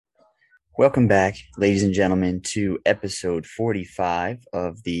Welcome back, ladies and gentlemen, to episode 45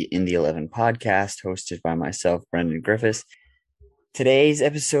 of the In the 11 podcast, hosted by myself, Brendan Griffiths. Today's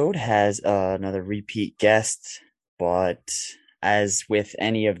episode has another repeat guest, but as with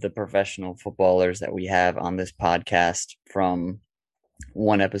any of the professional footballers that we have on this podcast, from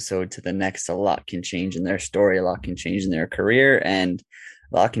one episode to the next, a lot can change in their story, a lot can change in their career, and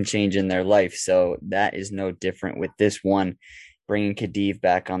a lot can change in their life. So that is no different with this one. Bringing Khedive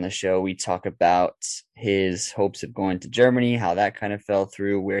back on the show, we talk about his hopes of going to Germany, how that kind of fell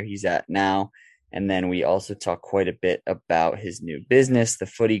through, where he's at now. And then we also talk quite a bit about his new business, the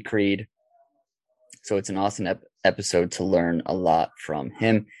Footy Creed. So it's an awesome episode to learn a lot from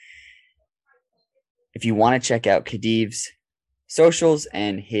him. If you want to check out Khedive's socials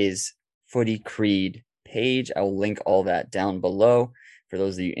and his Footy Creed page, I will link all that down below for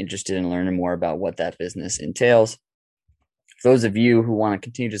those of you interested in learning more about what that business entails. For those of you who want to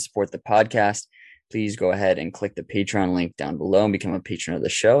continue to support the podcast, please go ahead and click the Patreon link down below and become a patron of the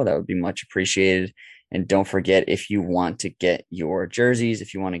show. That would be much appreciated. And don't forget, if you want to get your jerseys,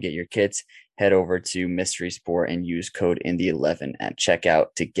 if you want to get your kits, head over to Mystery Sport and use code INDY11 at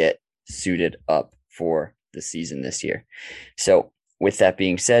checkout to get suited up for the season this year. So with that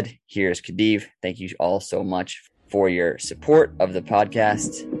being said, here's Khedive. Thank you all so much for your support of the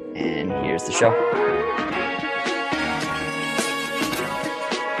podcast. And here's the show.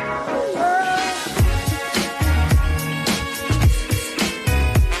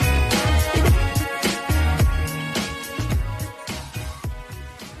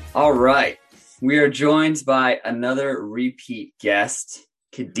 All right. We are joined by another repeat guest.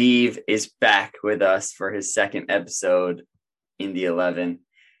 Khedive is back with us for his second episode in the 11.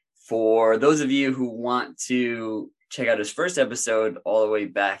 For those of you who want to check out his first episode all the way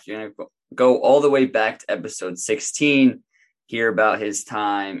back, you're going to go all the way back to episode 16, hear about his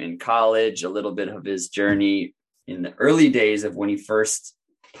time in college, a little bit of his journey in the early days of when he first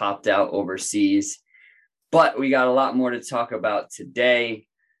popped out overseas. But we got a lot more to talk about today.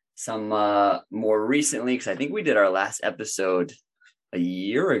 Some more recently, because I think we did our last episode a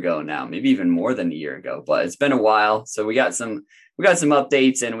year ago now, maybe even more than a year ago, but it's been a while. So we got some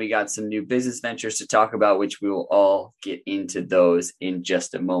updates and we got some new business ventures to talk about, which we will all get into those in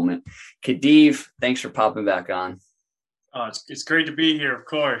just a moment. Khedive, thanks for popping back on. Oh, it's great to be here. Of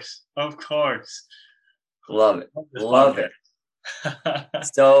course. Love it.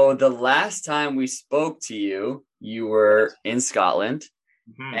 So the last time we spoke to you, you were in Scotland.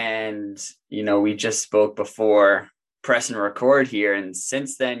 Mm-hmm. And, we just spoke before press and record here. And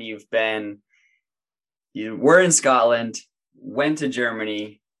since then you were in Scotland, went to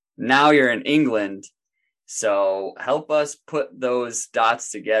Germany. Now you're in England. So help us put those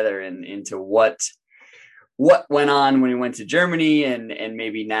dots together and into what went on when you went to Germany and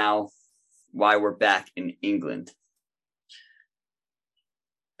maybe now why we're back in England.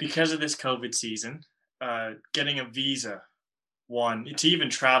 Because of this COVID season, getting a visa, to even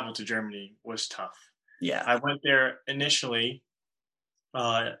travel to Germany was tough. Yeah. I went there initially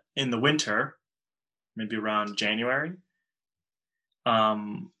in the winter, maybe around January,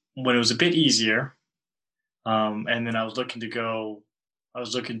 when it was a bit easier. And then I was looking to go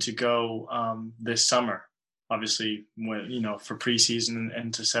this summer, obviously, for preseason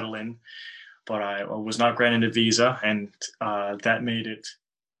and to settle in. But I was not granted a visa, and that made it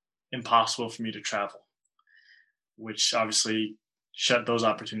impossible for me to travel, which obviously shut those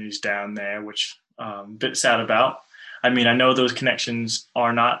opportunities down there, which I'm a bit sad about. I mean, I know those connections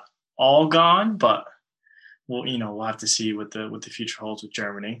are not all gone, but we'll have to see what the future holds with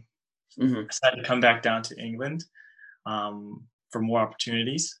Germany. Mm-hmm. I decided to come back down to England for more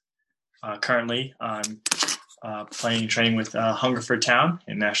opportunities. Currently, I'm playing and training with Hungerford Town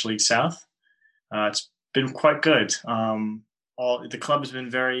in National League South. It's been quite good. The club has been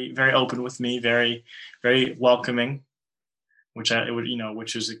very, very open with me, very, very welcoming, which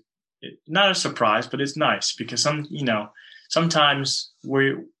is not a surprise, but it's nice because sometimes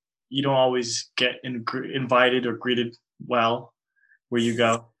you don't always get invited or greeted well where you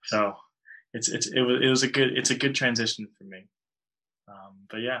go. So it's a good transition for me.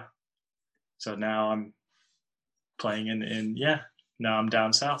 But yeah, so now I'm playing now I'm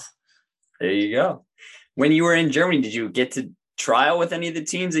down south. There you go. When you were in Germany, did you get to trial with any of the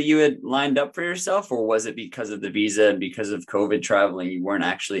teams that you had lined up for yourself, or was it because of the visa and because of COVID traveling you weren't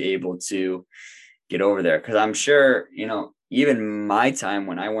actually able to get over there? Because I'm sure, even my time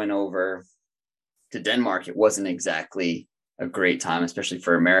when I went over to Denmark, it wasn't exactly a great time, especially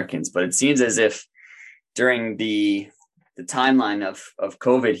for Americans. But it seems as if during the timeline of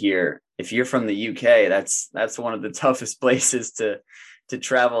COVID here, if you're from the UK, that's one of the toughest places to to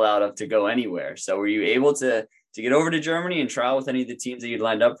travel out of to go anywhere. So were you able to get over to Germany and trial with any of the teams that you'd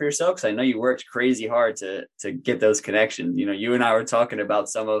lined up for yourself? Because I know you worked crazy hard to get those connections. You know, you and I were talking about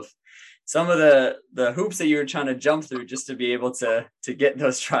some of the hoops that you were trying to jump through just to be able to get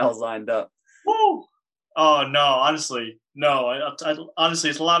those trials lined up. Woo! Oh no, honestly, no. Honestly,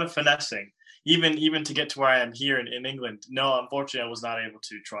 it's a lot of finessing. Even to get to where I am here in England. No, unfortunately, I was not able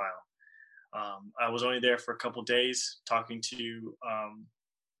to trial. I was only there for a couple of days talking to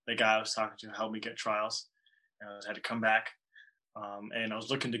the guy I was talking to helped me get trials. And I had to come back, and I was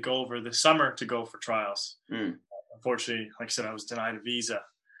looking to go over the summer to go for trials. Unfortunately, like I said, I was denied a visa,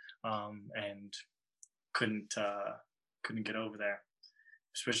 and couldn't get over there,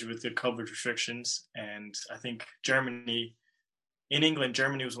 especially with the COVID restrictions. And I think Germany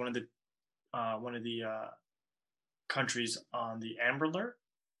was one of the countries on the Amber Alert,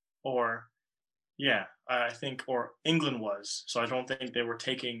 or England was. So I don't think they were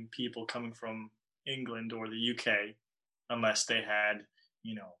taking people coming from England or the UK unless they had,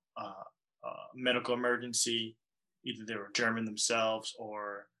 medical emergency. Either they were German themselves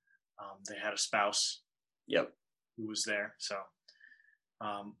or they had a spouse. Yep. Who was there. So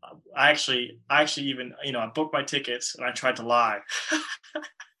I actually even, I booked my tickets and I tried to lie.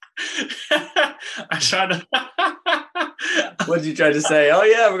 I tried to. What did you try to say? Oh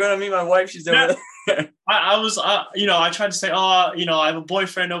yeah, we're gonna meet my wife. She's over there. I tried to say, I have a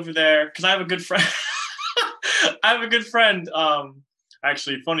boyfriend over there because I have a good friend. I have a good friend.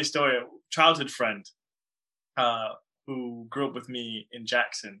 Actually, funny story. Childhood friend, who grew up with me in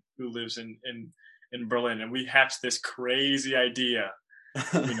Jackson, who lives in Berlin, and we hatched this crazy idea,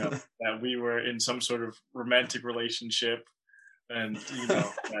 that we were in some sort of romantic relationship. And,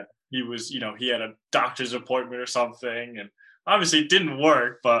 that he was, he had a doctor's appointment or something. And obviously it didn't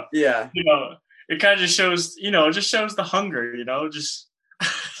work, but, yeah, it kind of just shows, it just shows the hunger,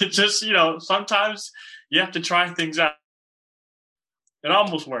 sometimes you have to try things out. It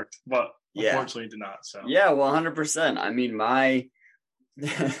almost worked, but unfortunately it did not. So, yeah, 100%. I mean,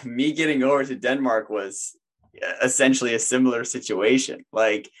 me getting over to Denmark was essentially a similar situation.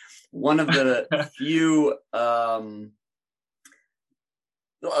 Like one of the few,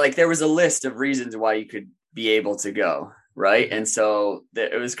 like there was a list of reasons why you could be able to go, right? And so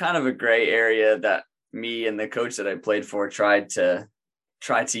it was kind of a gray area that me and the coach that I played for tried to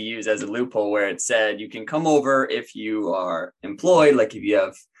use as a loophole, where it said you can come over if you are employed, like if you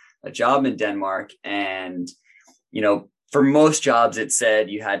have a job in Denmark. And, for most jobs, it said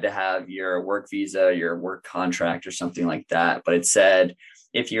you had to have your work visa, your work contract or something like that. But it said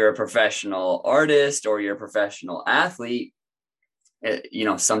if you're a professional artist or you're a professional athlete,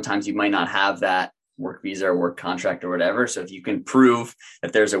 sometimes you might not have that work visa or work contract or whatever. So if you can prove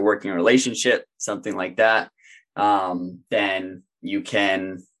that there's a working relationship, something like that, then you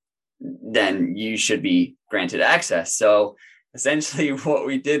should be granted access. So essentially what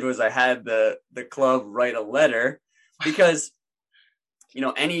we did was I had the club write a letter, because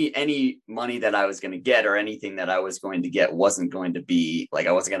any money that I was going to get or anything that I was going to get wasn't going to be like,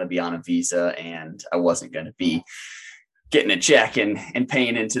 I wasn't going to be on a visa, and I wasn't going to be getting a check and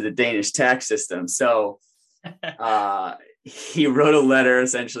paying into the Danish tax system. So he wrote a letter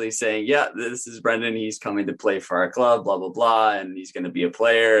essentially saying, yeah, this is Brendan. He's coming to play for our club, blah, blah, blah. And he's going to be a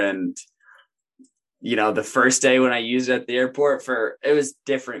player. And, the first day when I used it at the airport, it was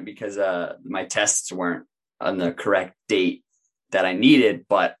different because my tests weren't on the correct date that I needed.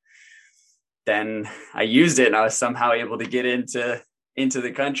 But then I used it and I was somehow able to get into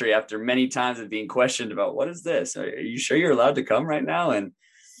the country after many times of being questioned about, what is this? Are you sure you're allowed to come right now? And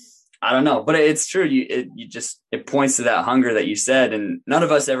I don't know, but it's true. It points to that hunger that you said. And none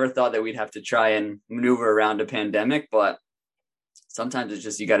of us ever thought that we'd have to try and maneuver around a pandemic, but sometimes it's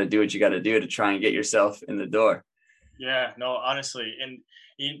just, you got to do what you got to do to try and get yourself in the door. Yeah, no, honestly. And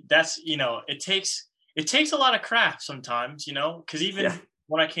that's, it takes a lot of craft sometimes, because even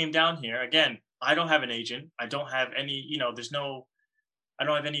when I came down here, again, I don't have an agent. I don't have any, I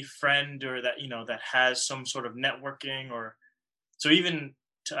don't have any friend or that, that has some sort of networking, or so even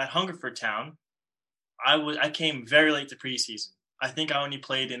at Hungerford Town, I came very late to preseason. I think I only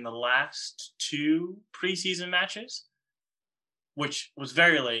played in the last 2 preseason matches, which was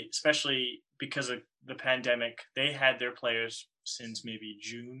very late, especially because of the pandemic. They had their players since maybe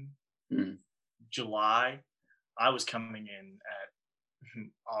June, July. I was coming in at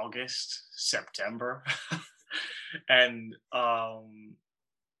August, September. And I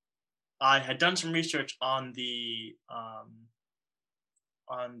had done some research on the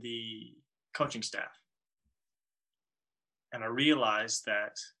coaching staff, and I realized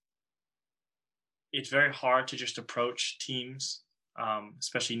that it's very hard to just approach teams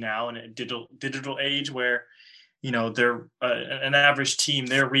especially now in a digital age where, they're an average team,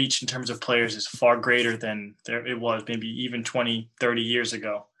 their reach in terms of players is far greater than it was maybe even 20, 30 years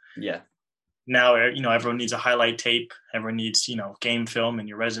ago. Yeah. Now, everyone needs a highlight tape. Everyone needs, game film, and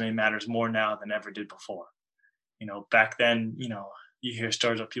your resume matters more now than ever did before. Back then, you hear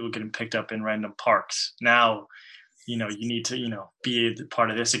stories of people getting picked up in random parks. Now, you need to, be a part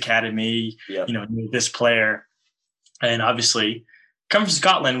of this academy, Yep. This player. And obviously, coming from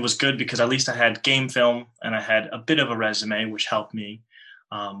Scotland was good because at least I had game film and I had a bit of a resume, which helped me.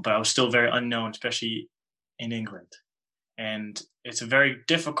 But I was still very unknown, especially in England. And it's very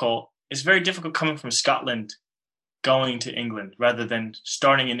difficult coming from Scotland going to England rather than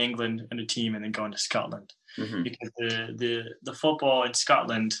starting in England in a team and then going to Scotland. Mm-hmm. Because the football in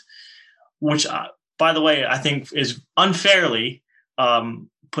Scotland, which by the way I think is unfairly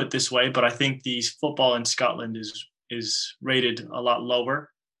put this way, but I think the football in Scotland is rated a lot lower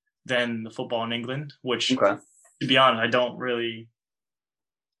than the football in England, which to be honest, I don't really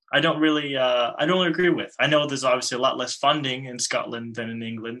agree with. I know there's obviously a lot less funding in Scotland than in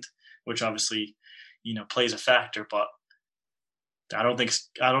England, which obviously, plays a factor, but I don't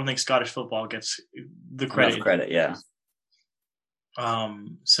think Scottish football gets the credit. Enough credit, yeah.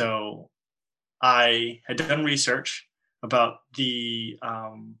 So I had done research about the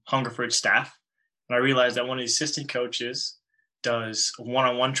Hungerford staff, and I realized that one of the assistant coaches does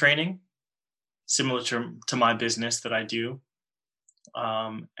one-on-one training, similar to my business that I do.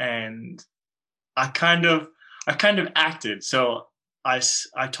 And I kind of acted. So I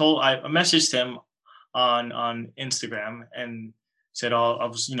messaged him on Instagram and said,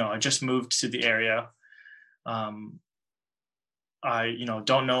 I just moved to the area. I,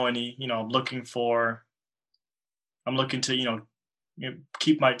 don't know any, I'm looking to,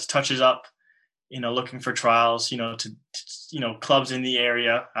 keep my touches up, looking for trials, to clubs in the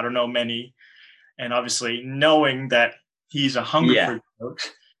area. I don't know many. And obviously knowing that he's a Hungerford coach,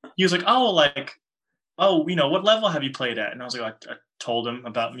 he was like, what level have you played at? And I was like, I told him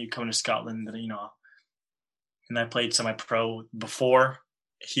about me coming to Scotland, and I played semi-pro before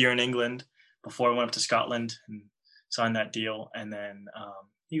here in England, before I went up to Scotland and signed that deal. And then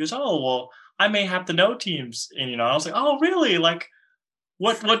he goes, I may have to know teams. And, I was like, oh, really? Like,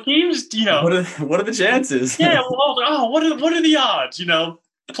 what teams, What are the chances? Yeah, what are the odds?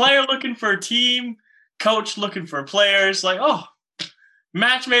 Player looking for a team, coach looking for players, like,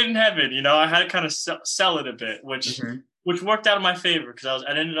 match made in heaven. I had to kind of sell it a bit, which worked out in my favor because I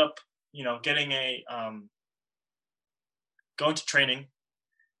ended up, getting going to training.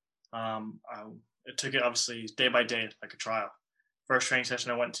 It took it obviously day by day, like a trial. First training session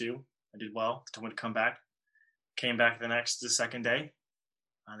I went to, I did well. Told me to come back. Came back the second day.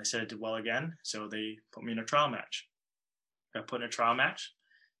 They said I did well again, so they put me in a trial match. Got put in a trial match.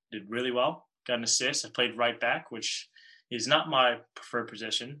 Did really well. Got an assist. I played right back, which is not my preferred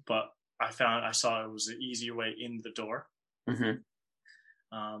position, but I saw it was an easier way in the door. Mm-hmm.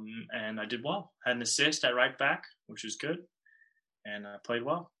 And I did well. Had an assist at right back, which was good, and I played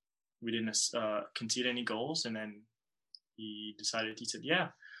well. We didn't concede any goals, and then he said, yeah.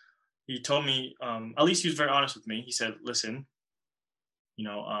 He told me, at least he was very honest with me. He said, listen, you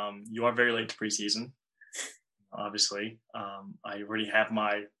are very late to preseason. Obviously, I already have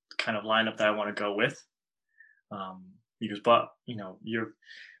my kind of lineup that I want to go with. He goes, but, you're a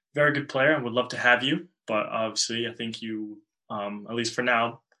very good player and would love to have you. But obviously, I think you, at least for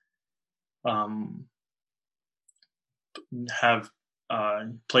now, have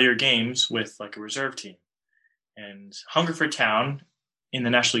play your games with like a reserve team. And Hungerford Town in the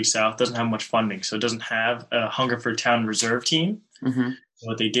National League South doesn't have much funding, so it doesn't have a Hungerford Town reserve team. Mm-hmm. So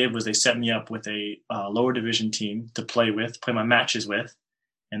what they did was they set me up with a lower division team to play my matches with,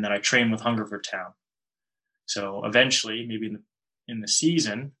 and then I trained with Hungerford Town. So eventually, maybe in the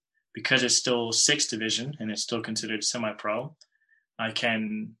season, because it's still 6th division and it's still considered semi-pro, I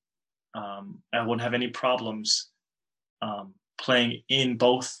wouldn't have any problems playing in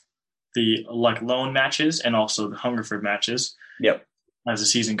both the loan matches and also the Hungerford matches. Yep. As the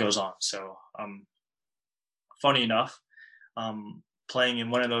season goes on. So, funny enough, playing in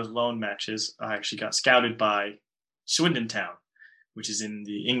one of those loan matches, I actually got scouted by Swindon Town, which is in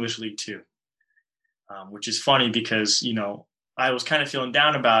the English League 2, which is funny because, I was kind of feeling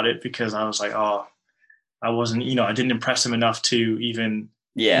down about it because I was like, I wasn't, I didn't impress them enough to even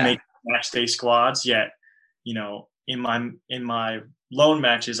make match day squads yet. In my loan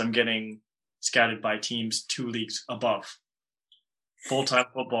matches, I'm getting scouted by teams 2 leagues above. Full-time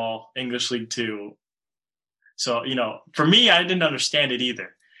football, English League 2. So, for me, I didn't understand it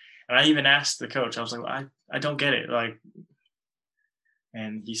either. And I even asked the coach, I was like, I don't get it. Like,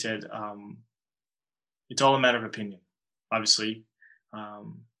 and he said, it's all a matter of opinion. Obviously,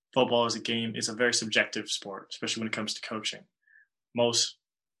 football is a game. It's a very subjective sport, especially when it comes to coaching. Most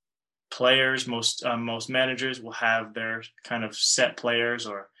players, most managers will have their kind of set players,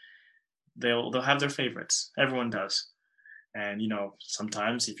 or they'll have their favorites. Everyone does. And,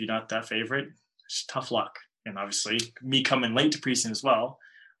 sometimes if you're not that favorite, it's tough luck. And obviously, me coming late to preseason as well,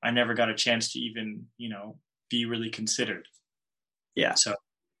 I never got a chance to even, be really considered. Yeah. So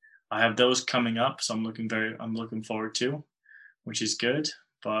I have those coming up. So I'm looking forward to, which is good.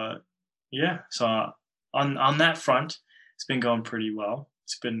 But yeah, so on that front, it's been going pretty well.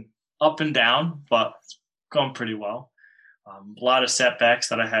 It's been up and down, but it's going pretty well. A lot of setbacks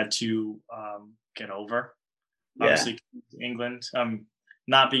that I had to get over. Yeah. Obviously, England,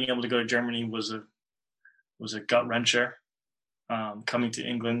 not being able to go to Germany was a gut wrencher. Coming to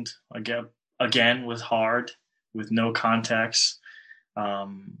England again was hard with no contacts. I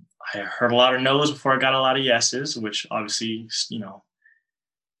heard a lot of no's before I got a lot of yeses, which obviously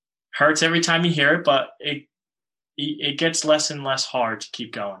hurts every time you hear it, but it gets less and less hard to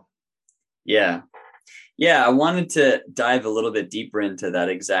keep going. Yeah. Yeah, I wanted to dive a little bit deeper into that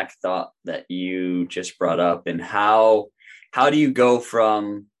exact thought that you just brought up, and how do you go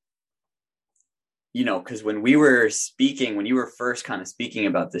from, because when you were first kind of speaking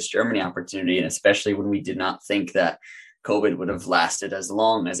about this Germany opportunity, and especially when we did not think that COVID would have lasted as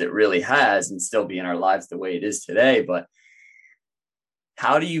long as it really has and still be in our lives the way it is today, but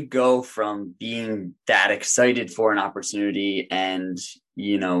how do you go from being that excited for an opportunity and,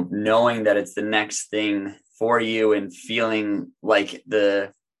 knowing that it's the next thing for you and feeling like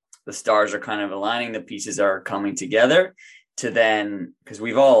the stars are kind of aligning, the pieces are coming together, to then, because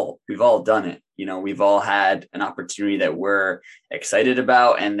we've all done it, we've all had an opportunity that we're excited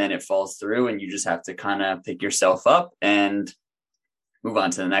about, and then it falls through and you just have to kind of pick yourself up and move on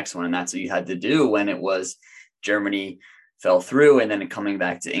to the next one. And that's what you had to do when it was Germany fell through and then coming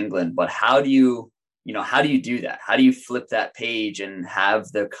back to England. But how do you do that? How do you flip that page and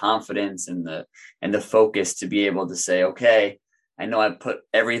have the confidence and the focus to be able to say, okay, I know I've put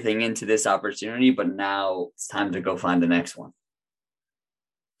everything into this opportunity, but now it's time to go find the next one?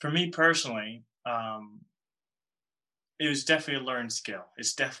 For me personally, it was definitely a learned skill.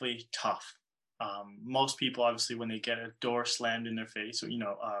 It's definitely tough. Most people, obviously, when they get a door slammed in their face,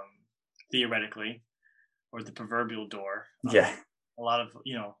 theoretically, or the proverbial door, yeah, a lot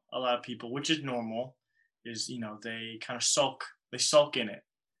of people, which is normal, is they kind of sulk. They sulk in it.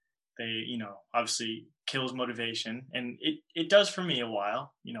 They obviously kills motivation, and it does for me a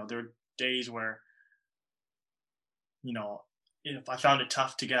while. There are days where if I found it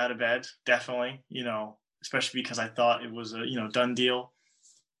tough to get out of bed, definitely, especially because I thought it was a done deal.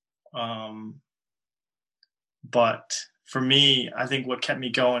 But for me, I think what kept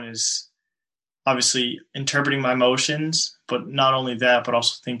me going is obviously interpreting my emotions, but not only that, but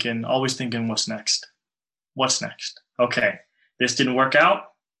also always thinking, what's next? What's next? Okay, this didn't work out.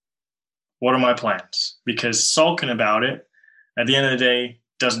 What are my plans? Because sulking about it at the end of the day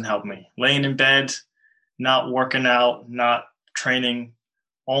doesn't help me. Laying in bed, not working out, not training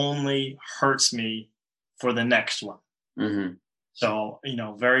only hurts me for the next one. Mm-hmm. So,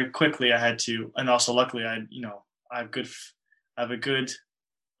 very quickly I had to, and also luckily I have a good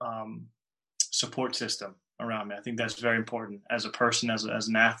support system around me. I think that's very important as a person, as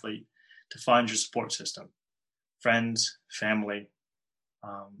an athlete, to find your support system, friends, family.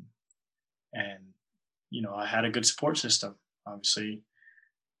 And, I had a good support system. Obviously,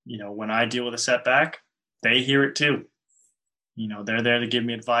 when I deal with a setback, they hear it too. They're there to give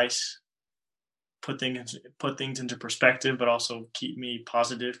me advice, put things into perspective, but also keep me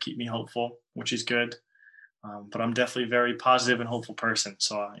positive, keep me hopeful, which is good. But I'm definitely a very positive and hopeful person.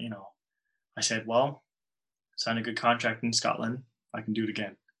 So, I said, well, sign a good contract in Scotland. I can do it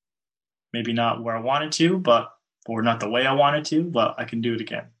again. Maybe not where I wanted to, or not the way I wanted to, but I can do it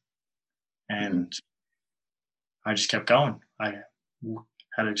again. And I just kept going. I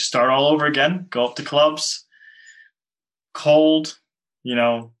had to start all over again, go up to clubs, cold,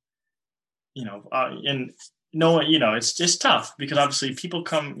 and it's just tough because obviously people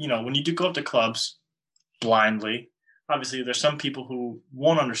come, when you do go up to clubs blindly, obviously there's some people who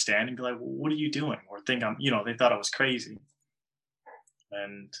won't understand and be like, well, what are you doing? Or think they thought I was crazy.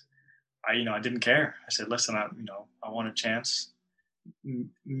 And I didn't care. I said, listen, I want a chance.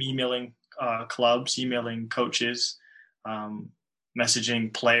 Emailing clubs, emailing coaches,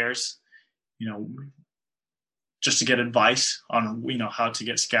 messaging players, just to get advice on, how to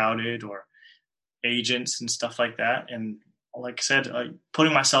get scouted, or agents and stuff like that. And like I said,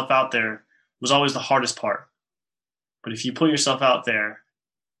 putting myself out there was always the hardest part. But if you put yourself out there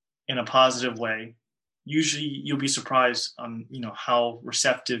in a positive way, usually you'll be surprised on, how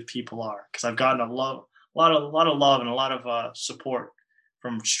receptive people are. Because I've gotten a lot of love and a lot of support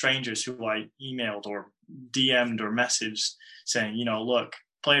from strangers who I emailed or DM'd or messaged saying, look,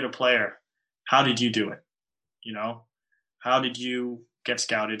 player to player, how did you do it? How did you get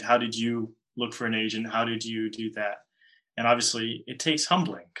scouted? How did you look for an agent? How did you do that? And obviously it takes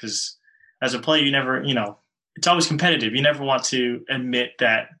humbling, because as a player, you never, it's always competitive. You never want to admit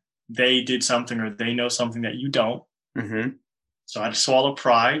that they did something or they know something that you don't. Mm-hmm. So I had to swallow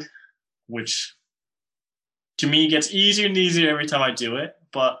pride, which to me gets easier and easier every time I do it.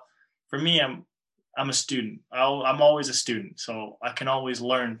 But for me, I'm a student. I'm always a student. So I can always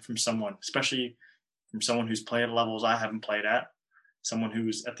learn from someone, especially from someone who's played at levels I haven't played at, someone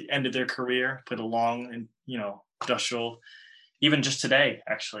who's at the end of their career, played a long and, industrial, even just today,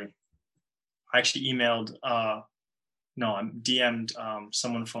 actually. I actually emailed, I DM'd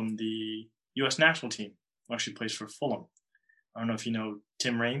someone from the U.S. national team who actually plays for Fulham. I don't know if you know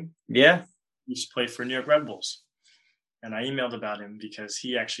Tim Raine. Yeah. He used to play for New York Red Bulls. And I emailed about him because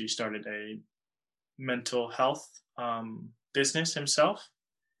he actually started a mental health business himself.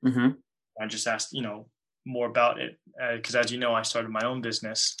 Mm-hmm. I just asked, more about it because, as you know, I started my own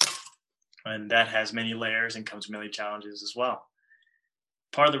business, and that has many layers and comes with many challenges as well.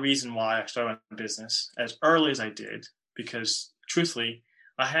 Part of the reason why I started my business as early as I did, because truthfully,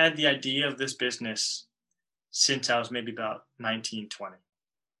 I had the idea of this business since I was maybe about 19, 20.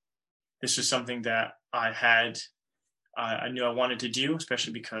 This was something that I knew I wanted to do,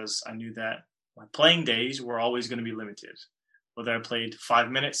 especially because I knew that my playing days were always going to be limited, whether I played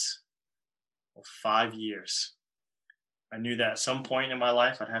 5 minutes or 5 years. I knew that at some point in my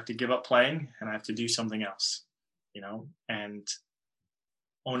life I'd have to give up playing and I have to do something else, and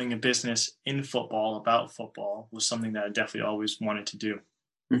owning a business in football, about football, was something that I definitely always wanted to do.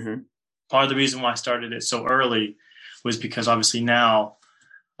 Mm-hmm. Part of the reason why I started it so early was because obviously now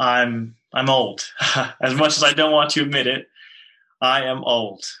I'm old. As much as I don't want to admit it, I am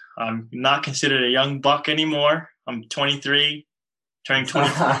old. I'm not considered a young buck anymore. I'm 23, turning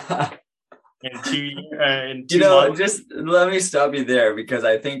 24 in two months. Just let me stop you there, because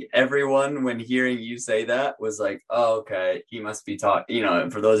I think everyone, when hearing you say that, was like, oh, okay, he must be talking,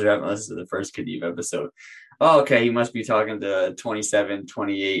 for those who haven't listened to the first Khadib episode, oh, okay, he must be talking to a 27,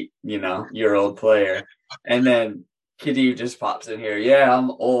 28, year old player. And then Khadib just pops in here. Yeah,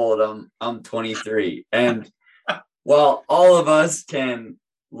 I'm old. I'm 23. And while all of us can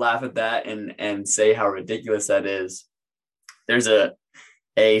laugh at that and say how ridiculous that is, there's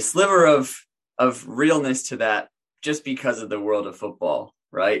a sliver of realness to that, just because of the world of football,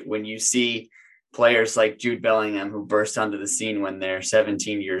 right? When you see players like Jude Bellingham who burst onto the scene when they're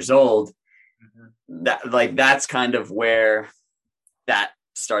 17 years old, that's kind of where that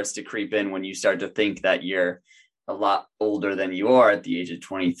starts to creep in, when you start to think that you're a lot older than you are at the age of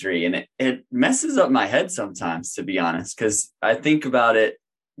 23. And it messes up my head sometimes, to be honest, because I think about it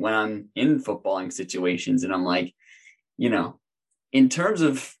when I'm in footballing situations and I'm like, in terms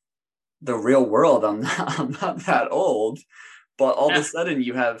of the real world, I'm not that old, but all of a sudden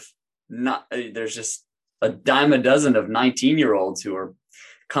you have there's just a dime a dozen of 19-year-olds who are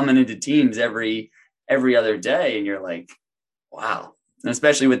coming into teams every other day. And you're like, wow. And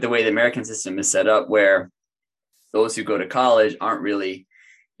especially with the way the American system is set up, where those who go to college aren't really,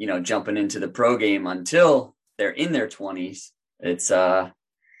 jumping into the pro game until they're in their 20s. It's an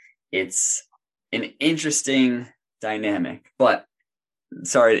interesting dynamic, but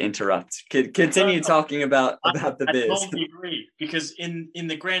sorry to interrupt. Continue talking about the biz. I totally agree, because in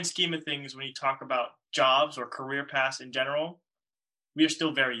the grand scheme of things, when you talk about jobs or career paths in general, we are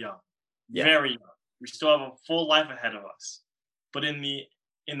still very young. Yeah. Very young. We still have a full life ahead of us. But in the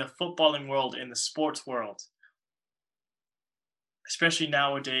footballing world, in the sports world, especially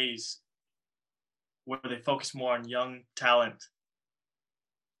nowadays, where they focus more on young talent,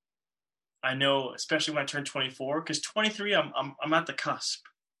 I know, especially when I turn 24, because 23, I'm at the cusp.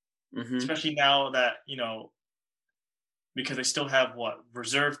 Mm-hmm. Especially now that, because they still have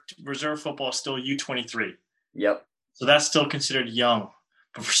reserve football is still U23. Yep. So that's still considered young.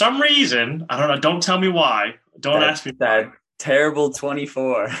 But for some reason, I don't know, don't tell me why. Don't ask me that why. Terrible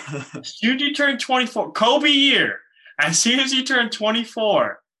 24. As soon as you turn 24, Kobe year, as soon as you turn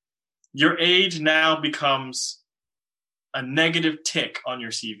 24, your age now becomes a negative tick on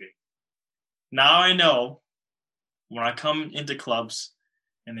your CV. Now I know when I come into clubs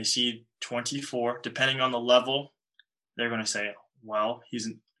and they see 24, depending on the level, they're going to say, well, he's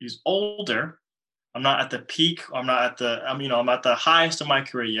older. I'm not at the peak. I'm at the highest of my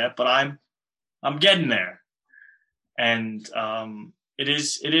career yet, but I'm getting there. and it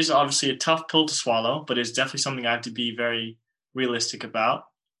is obviously a tough pill to swallow, but it's definitely something I have to be very realistic about.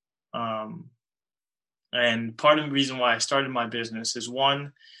 And part of the reason why I started my business is,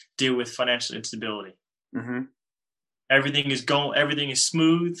 one, deal with financial instability. Mm-hmm. Everything is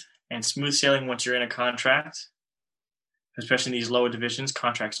smooth and smooth sailing once you're in a contract, especially in these lower divisions.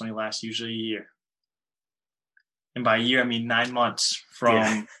 Contracts only last usually a year. And by a year, I mean 9 months,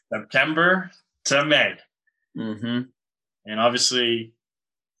 from September to May. Mm-hmm. And obviously,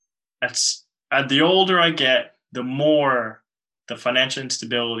 the older I get, the more the financial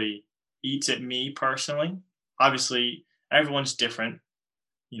instability eats at me personally. Obviously, everyone's different.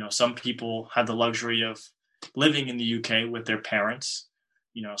 Some people have the luxury of living in the UK with their parents.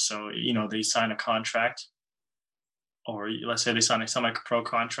 So they sign a contract, or let's say they sign a semi-pro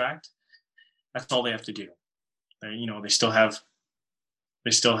contract. That's all they have to do. They still have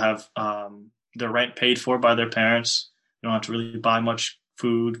their rent paid for by their parents. You don't have to really buy much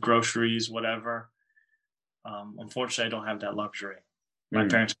food, groceries, whatever. Unfortunately, I don't have that luxury. My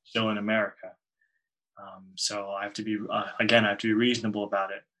parents are still in America. So I have to be, again, I have to be reasonable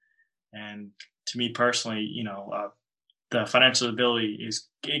about it. And to me personally, the financial ability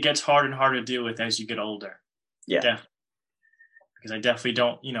it gets harder and harder to deal with as you get older. Yeah. Because I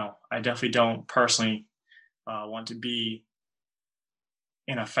definitely don't personally want to be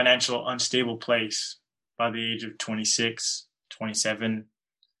in a financial unstable place by the age of 26, 27,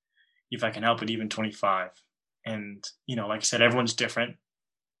 if I can help it, even 25. And, like I said, everyone's different.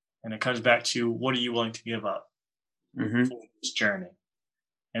 And it comes back to, what are you willing to give up for this journey?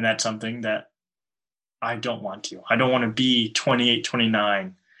 And that's something that I don't want to. I don't want to be 28,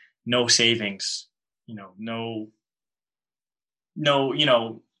 29, no savings, no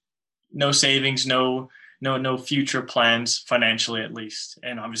savings, no future plans financially, at least.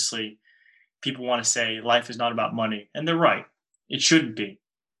 And obviously, people want to say life is not about money, and they're right. It shouldn't be.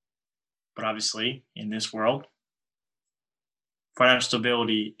 But obviously, in this world, financial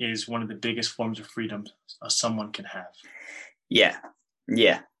stability is one of the biggest forms of freedom someone can have. Yeah.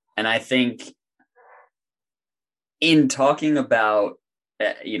 And I think in talking about,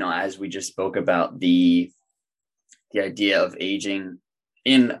 as we just spoke about the idea of aging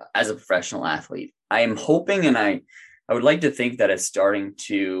as a professional athlete, I am hoping, and I would like to think that it's starting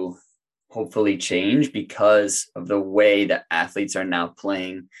to hopefully change because of the way that athletes are now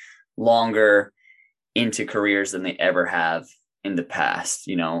playing longer into careers than they ever have in the past.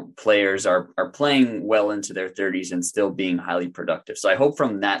 Players are playing well into their 30s and still being highly productive. So I hope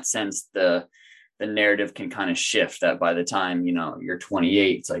from that sense, the narrative can kind of shift, that by the time, you're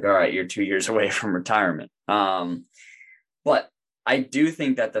 28, it's like, all right, you're 2 years away from retirement. But I do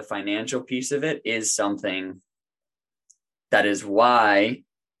think that the financial piece of it is something that is why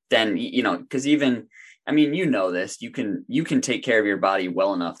then, because even, this, you can take care of your body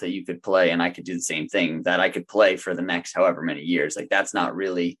well enough that you could play, and I could do the same thing, that I could play for the next however many years. Like, that's not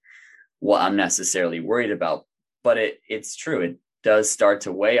really what I'm necessarily worried about, but it's true. It does start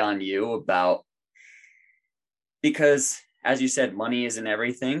to weigh on you because, as you said, money isn't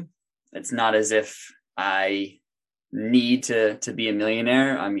everything. It's not as if I need to be a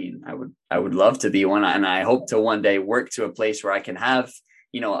millionaire. I would love to be one, and I hope to one day work to a place where I can have,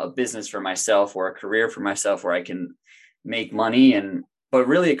 a business for myself or a career for myself where I can make money. But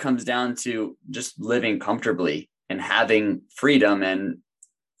really it comes down to just living comfortably and having freedom and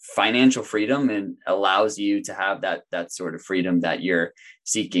financial freedom, and allows you to have that sort of freedom that you're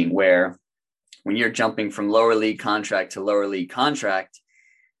seeking, where when you're jumping from lower league contract to lower league contract,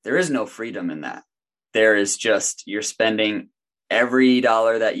 there is no freedom in that. There is just, you're spending every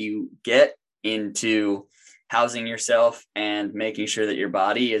dollar that you get into housing yourself and making sure that your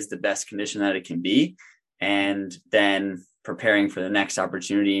body is the best condition that it can be, and then preparing for the next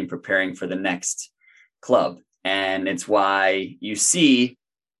opportunity and preparing for the next club. And it's why you see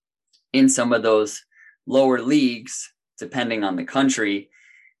in some of those lower leagues, depending on the country,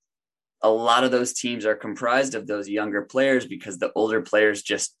 a lot of those teams are comprised of those younger players, because the older players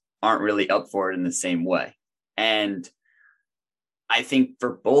just aren't really up for it in the same way. And I think for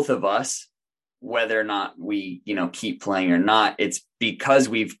both of us, whether or not we, keep playing or not, it's because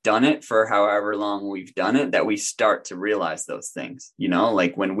we've done it for however long we've done it that we start to realize those things.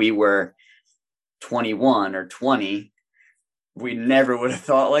 Like when we were 21 or 20, we never would have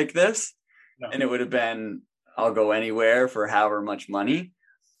thought like this. No. And it would have been, I'll go anywhere for however much money.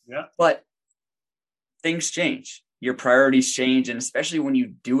 Yeah. But things change. Your priorities change. And especially when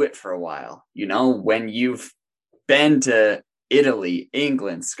you do it for a while, when you've been to Italy,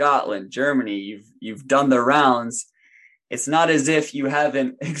 England, Scotland, Germany, you've done the rounds. It's not as if you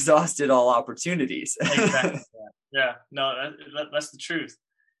haven't exhausted all opportunities. Exactly. Yeah, no, that's the truth,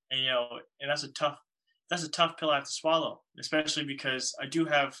 and and that's a tough pill I have to swallow, especially because I do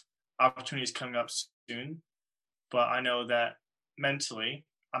have opportunities coming up soon, but I know that mentally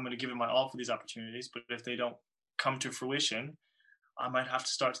I'm going to give it my all for these opportunities. But if they don't come to fruition, I might have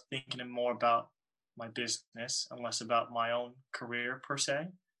to start thinking more about my business and less about my own career per se.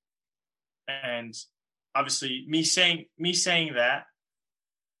 And obviously, me saying that,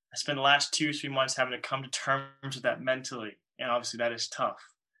 I spent the last 2 or 3 months having to come to terms with that mentally, and obviously that is tough.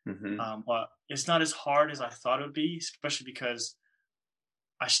 Mm-hmm. But it's not as hard as I thought it would be, especially because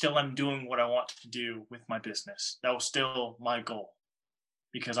I still am doing what I want to do with my business. That was still my goal,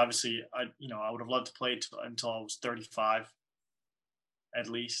 because obviously I would have loved to play until I was 35 at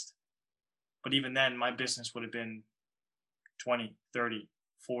least. But even then, my business would have been 20, 30,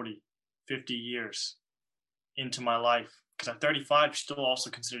 40, 50 years into my life, because at 35 you're still also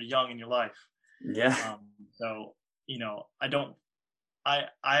considered young in your life. Yeah. So I don't I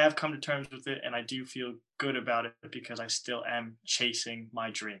have come to terms with it, and I do feel good about it because I still am chasing my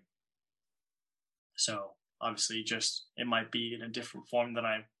dream. So obviously, just it might be in a different form than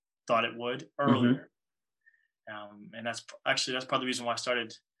I thought it would earlier. And that's part of the reason why I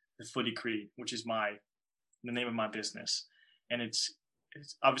started the Footy Creed, which is the name of my business. And it's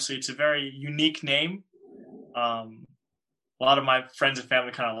obviously it's a very unique name. A lot of my friends and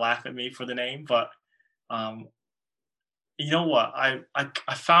family kind of laugh at me for the name, but you know what? I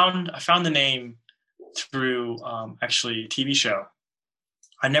found the name through actually a TV show.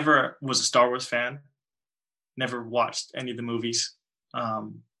 I never was a Star Wars fan. Never watched any of the movies.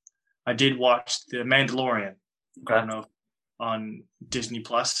 I did watch The Mandalorian. Okay. I don't know, on Disney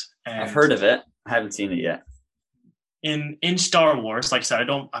Plus. And I've heard of it. I haven't seen it yet. In Star Wars, like I said,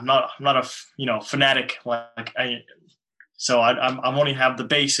 I'm not a fanatic I'm only have the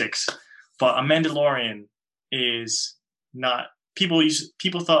basics. But a Mandalorian is not people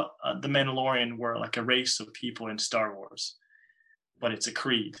thought the Mandalorian were like a race of people in Star Wars, but it's a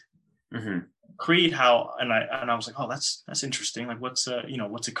creed. Mm-hmm. Creed, how and I was like, oh, that's interesting. Like, what's a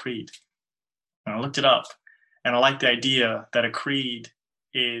creed? And I looked it up, and I like the idea that a creed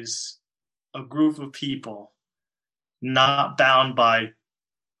is a group of people not bound by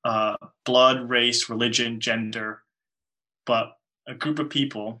blood, race, religion, gender, but a group of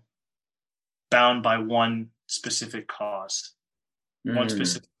people bound by one specific cause, one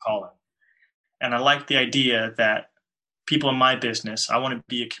specific calling. And I like the idea that people in my business, I want to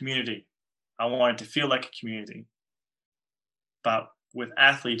be a community. I want it to feel like a community, but with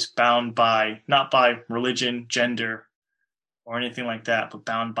athletes bound by, not by religion, gender, or anything like that, but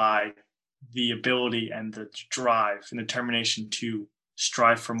bound by the ability and the drive and determination to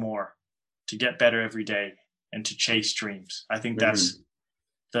strive for more, to get better every day, and to chase dreams. I think that's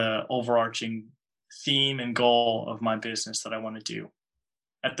the overarching theme and goal of my business that I want to do.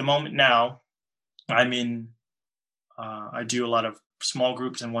 At the moment now, I do a lot of small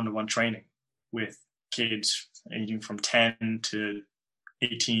groups and one-to-one training with kids aging from 10 to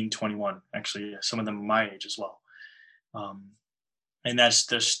 18, 21. Actually, some of them are my age as well. And that's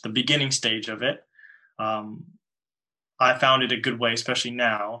just the beginning stage of it. I found it a good way, especially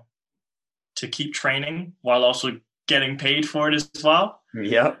now, to keep training while also getting paid for it as well.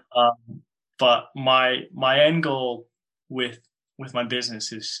 Yep. But my end goal with my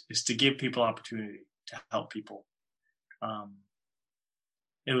business is to give people opportunity, to help people.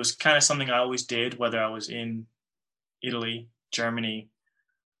 It was kind of something I always did, whether I was in Italy, Germany,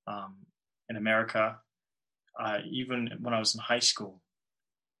 in America. Even when I was in high school,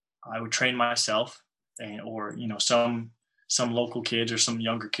 I would train myself, or some local kids or some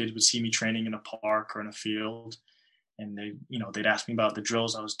younger kids would see me training in a park or in a field, and they'd ask me about the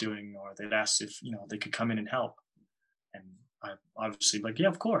drills I was doing, or they'd ask if they could come in and help, and I obviously like, yeah,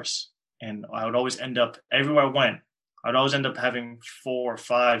 of course. And I would always end up, everywhere I went, I'd always end up having 4,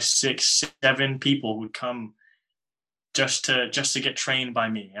 5, 6, 7 people who would come just to get trained by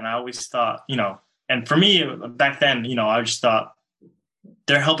me. And I always thought, and for me back then, I just thought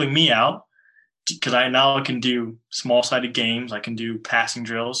they're helping me out, because I can do small-sided games. I can do passing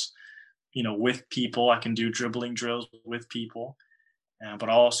drills, with people. I can do dribbling drills with people, but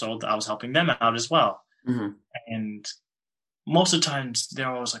also I was helping them out as well. Mm-hmm. And most of the times they're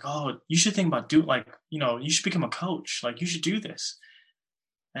always like, oh, you should think about you should become a coach. Like, you should do this.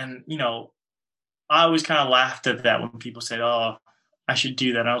 And, I always kind of laughed at that when people said, oh, I should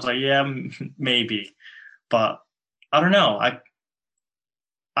do that. And I was like, yeah, maybe. But I don't know.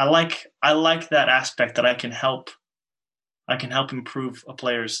 I like that aspect, that I can help improve a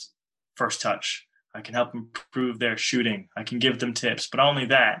player's first touch. I can help improve their shooting. I can give them tips. But not only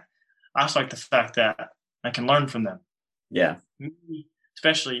that, I also like the fact that I can learn from them. Yeah.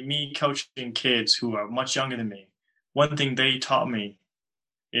 Especially me coaching kids who are much younger than me. One thing they taught me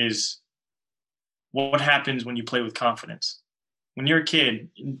is what happens when you play with confidence. When you're a kid,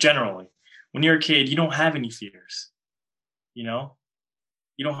 generally, when you're a kid, you don't have any fears. You know,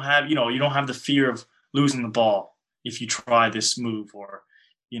 you don't have the fear of losing the ball if you try this move, or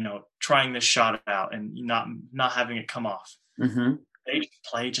trying this shot out and not having it come off. Mm-hmm. They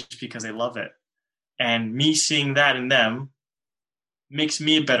play just because they love it, and me seeing that in them makes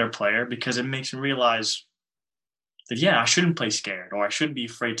me a better player, because it makes me realize that, yeah, I shouldn't play scared, or I shouldn't be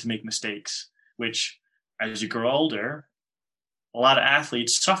afraid to make mistakes, which, as you grow older, a lot of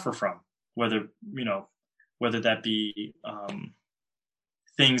athletes suffer from, whether that be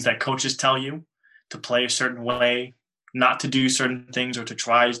things that coaches tell you to play a certain way, not to do certain things, or to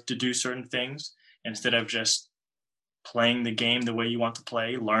try to do certain things instead of just playing the game the way you want to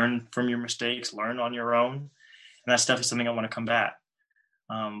play. Learn from your mistakes, learn on your own. And that stuff is something I want to combat.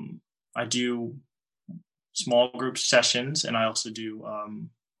 I do small group sessions, and I also do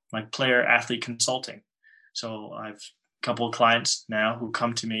like player athlete consulting. So I've a couple of clients now who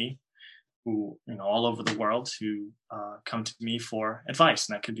come to me, who all over the world, who come to me for advice,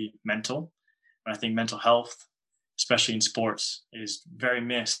 and that could be mental. And I think mental health, especially in sports, is very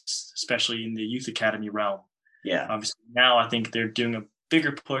missed, especially in the youth academy realm. Yeah. Obviously now I think they're doing a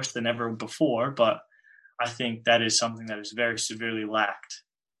bigger push than ever before, but I think that is something that is very severely lacked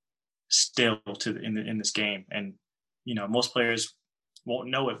still in this game. And most players won't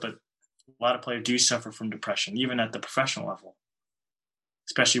know it, but a lot of players do suffer from depression, even at the professional level,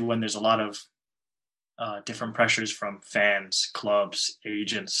 especially when there's a lot of different pressures from fans, clubs,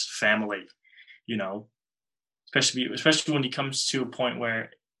 agents, family. Especially when it comes to a point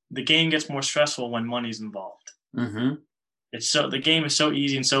where the game gets more stressful when money's involved. Mm-hmm. The game is so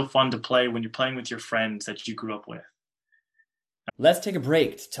easy and so fun to play when you're playing with your friends that you grew up with. Let's take a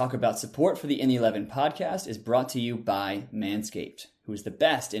break to talk about support for the In the 11 podcast is brought to you by Manscaped, who is the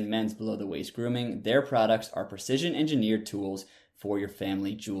best in men's below-the-waist grooming. Their products are precision-engineered tools for your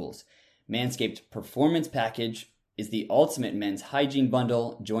family jewels. Manscaped Performance Package is the ultimate men's hygiene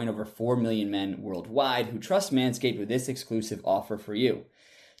bundle. Join over 4 million men worldwide who trust Manscaped with this exclusive offer for you.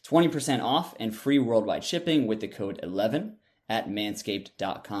 20% off and free worldwide shipping with the code 11 at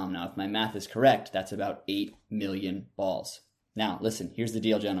manscaped.com. Now, if my math is correct, that's about 8 million balls. Now, listen, here's the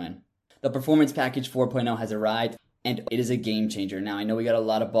deal, gentlemen. The Performance Package 4.0 has arrived, and it is a game changer. Now, I know we got a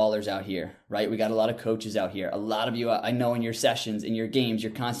lot of ballers out here, right? We got a lot of coaches out here. A lot of you, I know in your sessions, in your games,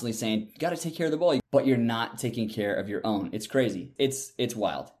 you're constantly saying, you got to take care of the ball, but you're not taking care of your own. It's crazy. It's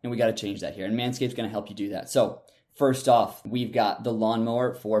wild, and we got to change that here, and Manscaped's going to help you do that. So, first off, we've got the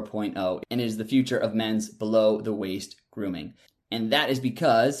Lawnmower 4.0, and it is the future of men's below-the-waist grooming. And that is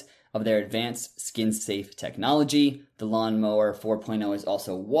because of their advanced skin-safe technology. The Lawnmower 4.0 is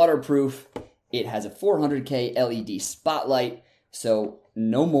also waterproof. It has a 400K LED spotlight, so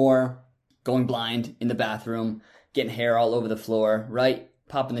no more going blind in the bathroom, getting hair all over the floor, right?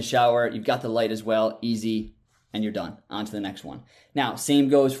 Pop in the shower, you've got the light as well, easy, and you're done. On to the next one. Now, same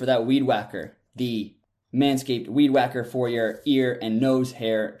goes for that Weed Whacker, the Manscaped Weed Whacker for your ear and nose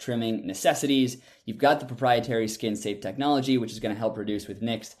hair trimming necessities. You've got the proprietary skin-safe technology, which is going to help reduce with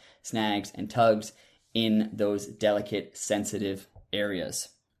nicks, snags, and tugs in those delicate, sensitive areas.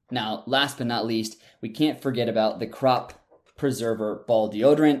 Now, last but not least, we can't forget about the Crop Preserver Ball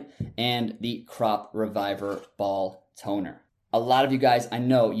Deodorant and the Crop Reviver Ball Toner. A lot of you guys, I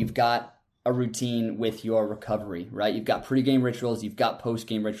know you've got a routine with your recovery, right? You've got pre-game rituals, you've got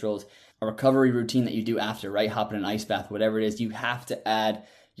post-game rituals, a recovery routine that you do after, right? Hop in an ice bath, whatever it is. You have to add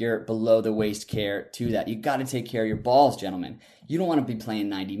your below-the-waist care to that. You got to take care of your balls, gentlemen. You don't want to be playing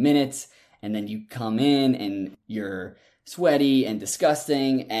 90 minutes, and then you come in and you're sweaty and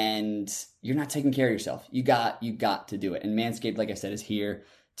disgusting, and you're not taking care of yourself. You got to do it. And Manscaped, like I said, is here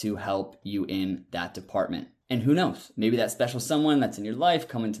to help you in that department. And who knows? Maybe that special someone that's in your life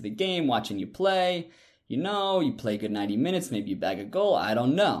coming to the game, watching you play. You play a good 90 minutes, maybe you bag a goal. I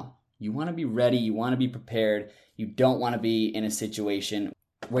don't know. You want to be ready. You want to be prepared. You don't want to be in a situation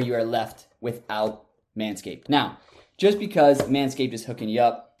where you are left without Manscaped. Now, just because Manscaped is hooking you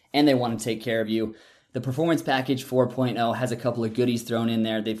up and they want to take care of you, the Performance Package 4.0 has a couple of goodies thrown in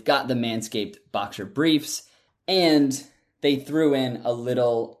there. They've got the Manscaped Boxer Briefs, and they threw in a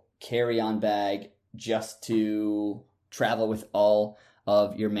little carry-on bag just to travel with all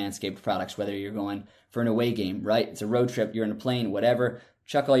of your Manscaped products, whether you're going for an away game, right? It's a road trip, you're in a plane, whatever.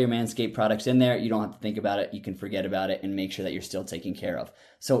 Chuck all your Manscaped products in there. You don't have to think about it. You can forget about it and make sure that you're still taken care of.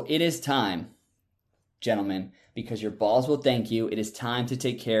 So it is time, gentlemen, because your balls will thank you. It is time to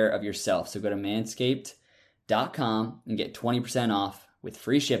take care of yourself. So go to Manscaped manscaped.com and get 20% off with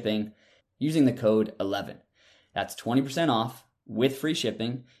free shipping using the code 11. That's 20% off with free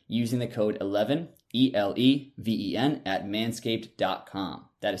shipping using the code 11, ELEVEN, at manscaped.com.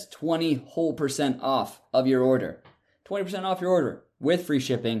 That is 20% off of your order. 20% off your order with free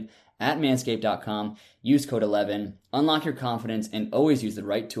shipping at manscaped.com. Use code 11. Unlock your confidence and always use the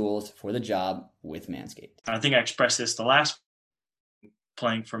right tools for the job with Manscaped. I think I expressed this the last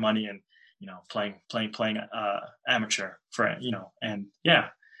playing for money and, playing amateur for, and yeah.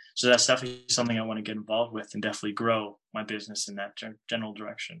 So that's definitely something I want to get involved with and definitely grow my business in that general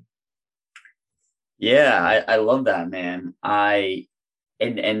direction. Yeah, I love that, man.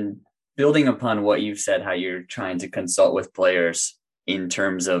 And building upon what you've said, how you're trying to consult with players in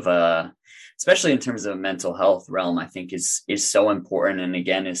terms of especially in terms of mental health realm, I think is so important, and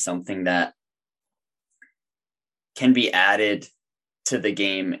again is something that can be added to the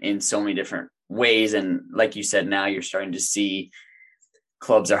game in so many different ways. And like you said, now you're starting to see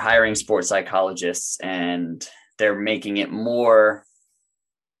clubs are hiring sports psychologists and they're making it more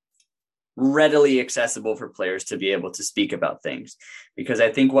readily accessible for players to be able to speak about things. Because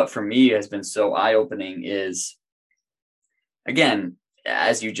I think what for me has been so eye-opening is, again,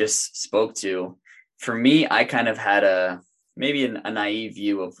 as you just spoke to, for me, I kind of had maybe a naive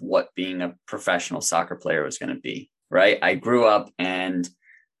view of what being a professional soccer player was going to be, right? I grew up and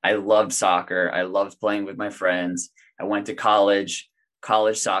I loved soccer. I loved playing with my friends. I went to college.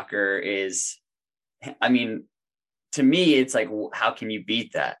 College soccer is, to me, it's like, how can you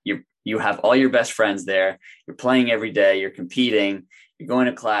beat that? You have all your best friends there. You're playing every day. You're competing. You're going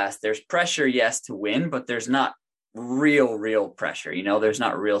to class. There's pressure, yes, to win, but there's not real pressure. There's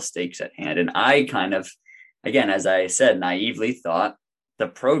not real stakes at hand. And I kind of, again, as I said, naively thought the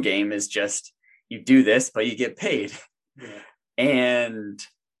pro game is just, you do this, but you get paid. Yeah.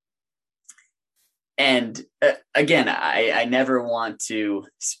 And again, I never want to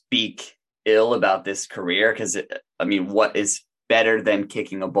speak ill about this career because, what is better than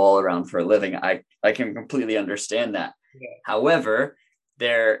kicking a ball around for a living? I can completely understand that. Yeah. However,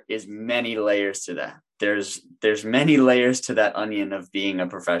 there is many layers to that. There's many layers to that onion of being a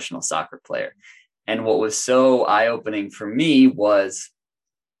professional soccer player. And what was so eye-opening for me was,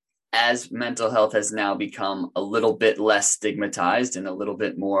 as mental health has now become a little bit less stigmatized and a little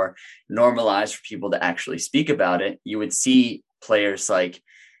bit more normalized for people to actually speak about it, you would see players like,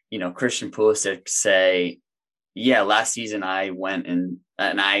 Christian Pulisic say, yeah, last season I went and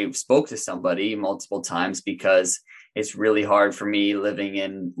I spoke to somebody multiple times because it's really hard for me living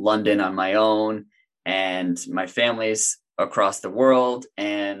in London on my own and my family's across the world.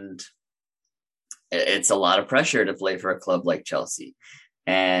 And it's a lot of pressure to play for a club like Chelsea.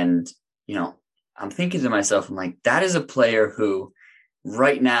 And, I'm thinking to myself, I'm like, that is a player who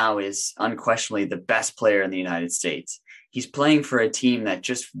right now is unquestionably the best player in the United States. He's playing for a team that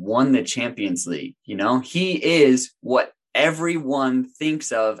just won the Champions League. He is what everyone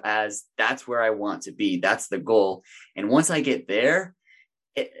thinks of as, that's where I want to be. That's the goal. And once I get there,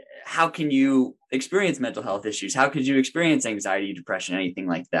 how can you experience mental health issues? How could you experience anxiety, depression, anything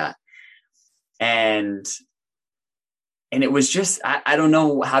like that? And it was just, I don't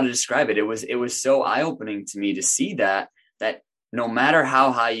know how to describe it. It was so eye-opening to me to see that no matter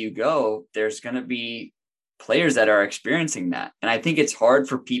how high you go, there's going to be players that are experiencing that. And I think it's hard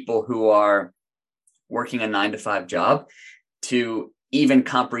for people who are working a 9-to-5 job to even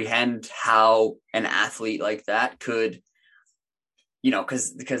comprehend how an athlete like that could,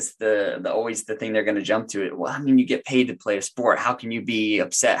 because always the thing they're going to jump to it. Well, you get paid to play a sport. How can you be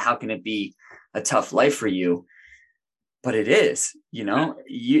upset? How can it be a tough life for you? But it is,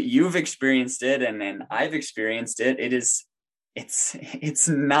 you've experienced it and I've experienced it. It's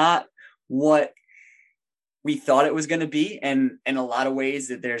not what we thought it was going to be. And in a lot of ways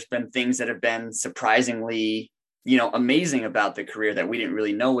that there's been things that have been surprisingly, amazing about the career that we didn't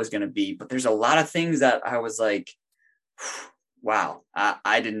really know was going to be. But there's a lot of things that I was like, wow,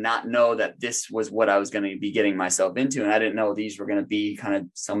 I did not know that this was what I was going to be getting myself into. And I didn't know these were going to be kind of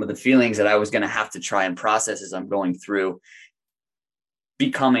some of the feelings that I was going to have to try and process as I'm going through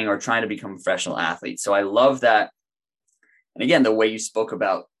becoming or trying to become a professional athlete. So I love that. And again, the way you spoke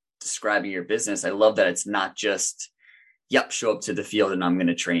about describing your business, I love that it's not just, show up to the field and I'm going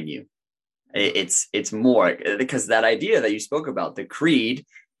to train you. It's more, because that idea that you spoke about, the creed,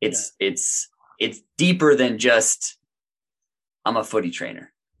 it's deeper than just, I'm a footy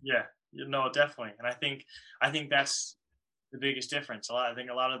trainer. Yeah, definitely. And I think that's the biggest difference. I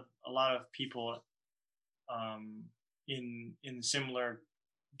think a lot of people in similar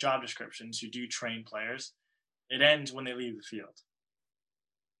job descriptions who do train players, it ends when they leave the field.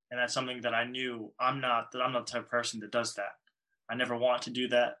 And that's something that I knew I'm not the type of person that does that. I never want to do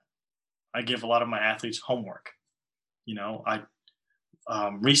that. I give a lot of my athletes homework.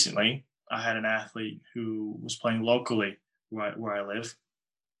 Recently I had an athlete who was playing locally where I live.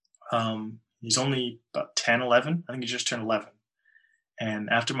 He's only about 10, 11. I think he just turned 11. And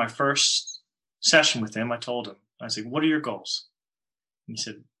after my first session with him, I told him, I said, what are your goals? And he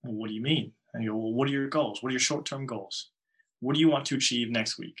said, well, what do you mean? And I go, well, what are your goals? What are your short-term goals? What do you want to achieve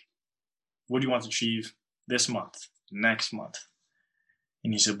next week? What do you want to achieve this month, next month?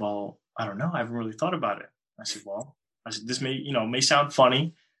 And he said, well, I don't know. I haven't really thought about it. I said, this may sound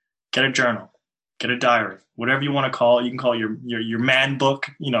funny. Get a journal, get a diary, whatever you want to call it. You can call it your man book.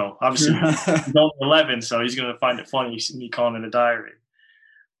 Obviously he's only 11, so he's going to find it funny me calling it a diary.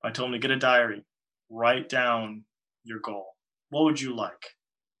 I told him to get a diary, write down your goal. What would you like?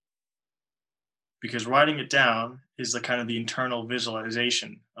 Because writing it down is the internal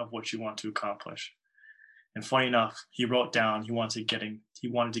visualization of what you want to accomplish. And funny enough, he wrote down he wanted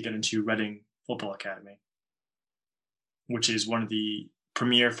to get into Reading Football Academy, which is one of the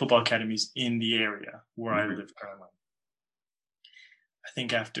premier football academies in the area where I live currently. I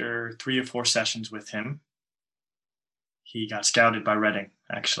think after 3 or 4 sessions with him, he got scouted by Reading,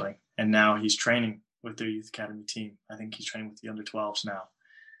 actually. And now he's training with the youth academy team. I think he's training with the under 12s now.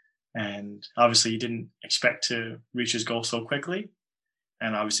 And obviously he didn't expect to reach his goal so quickly.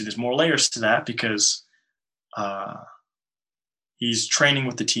 And obviously there's more layers to that because he's training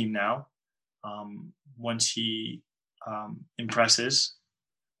with the team now. Once he impresses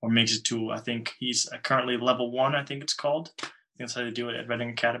or makes it to, I think he's currently level 1, I think it's called. I think that's how they do it at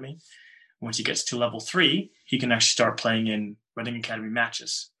Reading Academy. Once he gets to level 3, he can actually start playing in Reading Academy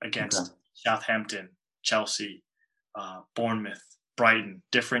matches against Southampton, Chelsea, Bournemouth, Brighton,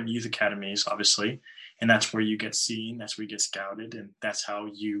 different youth academies, obviously. And that's where you get seen, that's where you get scouted, and that's how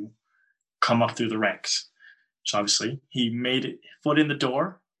you come up through the ranks. So obviously he made it foot in the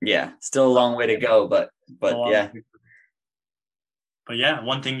door. Yeah, still a long way to go, but yeah. But yeah,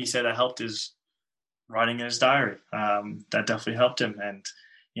 one thing he said that helped is writing in his diary. That definitely helped him. And,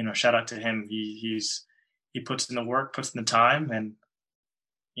 shout out to him. He puts in the work, puts in the time. And,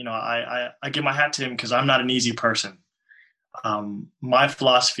 I give my hat to him because I'm not an easy person. My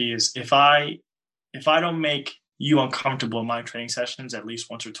philosophy is if I don't make you uncomfortable in my training sessions at least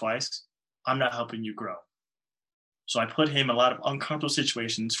once or twice, I'm not helping you grow. So I put him in a lot of uncomfortable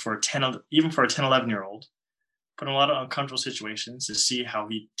situations even for a 10, 11-year-old, put in a lot of uncomfortable situations to see how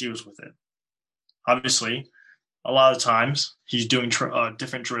he deals with it. Obviously, a lot of times he's doing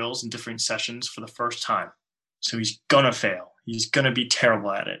different drills and different sessions for the first time. So he's going to fail. He's going to be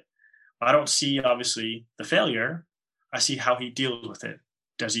terrible at it. I don't see, obviously, the failure. I see how he deals with it.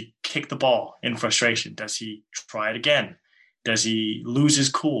 Does he kick the ball in frustration? Does he try it again? Does he lose his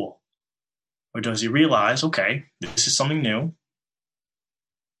cool? Or does he realize, okay, this is something new?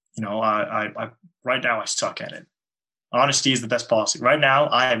 I right now I suck at it. Honesty is the best policy. Right now,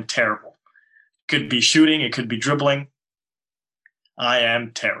 I am terrible. Could be shooting. It could be dribbling. I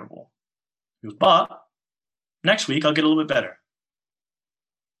am terrible. But next week, I'll get a little bit better.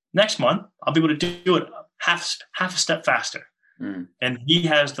 Next month, I'll be able to do it half a step faster. And he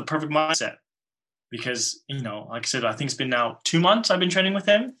has the perfect mindset because, like I said, I think it's been now 2 months I've been training with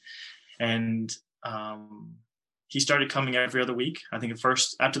him. And he started coming every other week. I think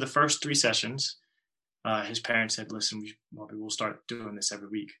after the first 3 sessions, his parents said, listen, we'll start doing this every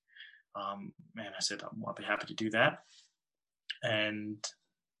week. And I said, I'll be happy to do that. And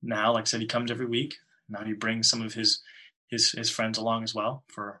now, like I said, he comes every week. Now he brings some of his friends along as well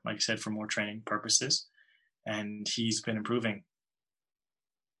for, like I said, for more training purposes. And he's been improving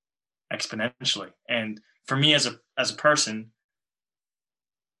exponentially. And for me as a person,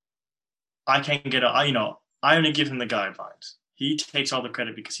 I can't get I only give him the guidelines. He takes all the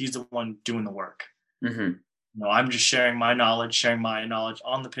credit because he's the one doing the work. Mm-hmm. I'm just sharing my knowledge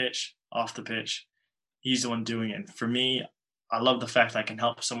on the pitch, off the pitch. He's the one doing it. And for me, I love the fact that I can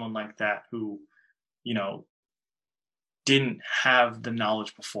help someone like that who, didn't have the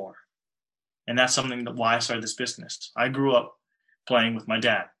knowledge before. And that's something why I started this business. I grew up playing with my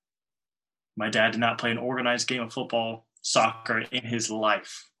dad. My dad did not play an organized game of football, soccer in his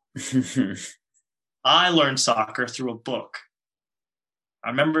life. I learned soccer through a book. I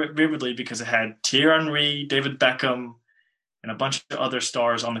remember it vividly because it had Thierry Henry, David Beckham, and a bunch of other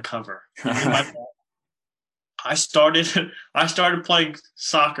stars on the cover. I started playing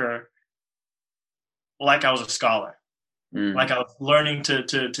soccer like I was a scholar, like I was learning to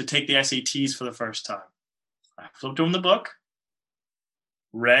take the SATs for the first time. I flipped open the book,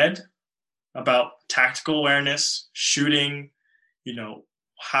 read about tactical awareness, shooting,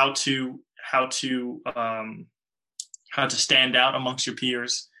 how to stand out amongst your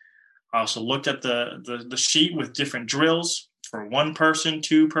peers. I also looked at the sheet with different drills for one person,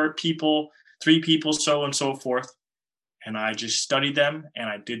 people, 3 people, so on and so forth. And I just studied them and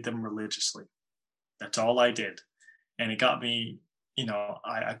I did them religiously. That's all I did. And it got me,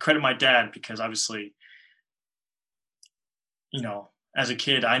 I credit my dad because obviously, as a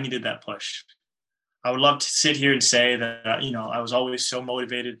kid, I needed that push. I would love to sit here and say that, I was always so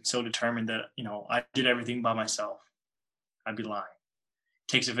motivated, so determined that, I did everything by myself. I'd be lying.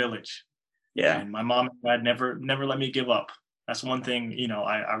 It takes a village. Yeah. And my mom and dad never let me give up. That's one thing,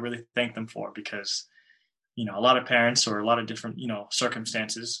 I really thank them for because, a lot of parents or a lot of different,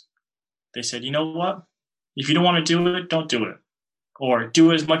 circumstances, they said, you know what? If you don't want to do it, don't do it. Or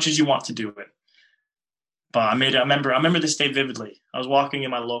do it as much as you want to do it. But I remember this day vividly. I was walking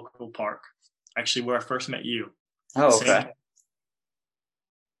in my local park, actually where I first met you. Oh, okay.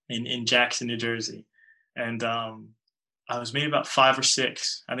 In Jackson, New Jersey. And I was maybe about 5 or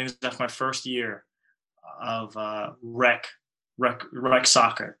 6. I think that's my first year of rec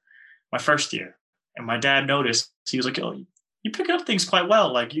soccer, my first year. And my dad noticed. He was like, "Oh, you pick up things quite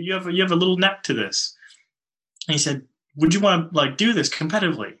well. Like you have a little knack to this." And he said, "Would you want to do this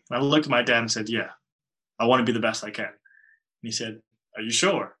competitively?" And I looked at my dad and said, "Yeah, I want to be the best I can." And he said, "Are you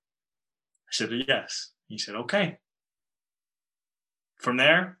sure?" I said, "Yes." He said, "Okay." From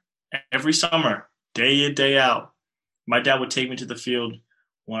there, every summer, day in, day out, my dad would take me to the field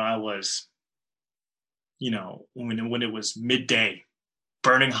when I was, when it was midday,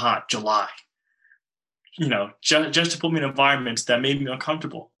 burning hot, July. Just to put me in environments that made me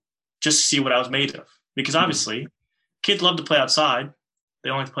uncomfortable, just to see what I was made of. Because obviously, kids love to play outside. They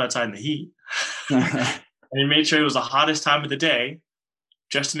don't like to play outside in the heat. And he made sure it was the hottest time of the day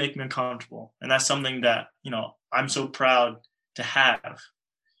just to make me uncomfortable. And that's something that, I'm so proud to have,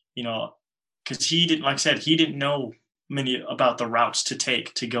 because he didn't, like I said, he didn't know many about the routes to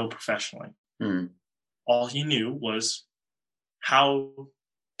take to go professionally. All he knew was how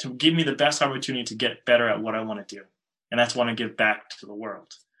to give me the best opportunity to get better at what I want to do. And that's what I give back to the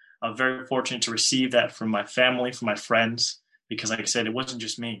world. I'm very fortunate to receive that from my family, from my friends, because like I said, it wasn't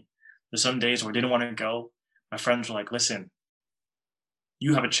just me. There's some days where I didn't want to go. My friends were like, "Listen,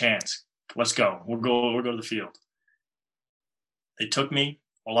 you have a chance. Let's go. We'll go to the field." They took me.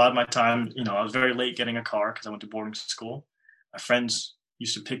 A lot of my time, I was very late getting a car because I went to boarding school. My friends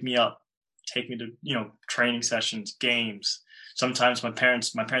used to pick me up, take me to, training sessions, games. Sometimes my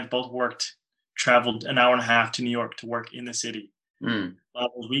parents both traveled an hour and a half to New York to work in the city. A lot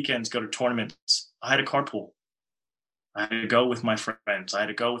of those weekends, go to tournaments. I had a carpool. I had to go with my friends. I had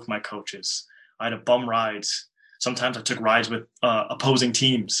to go with my coaches. I had to bum rides. Sometimes I took rides with opposing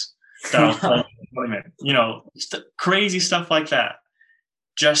teams that I was playing in the tournament. Crazy stuff like that.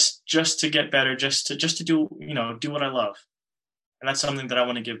 Just to get better, just to do what I love. And that's something that I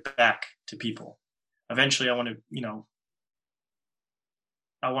want to give back to people. Eventually I want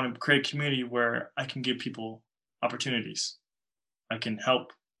to create a community where I can give people opportunities. I can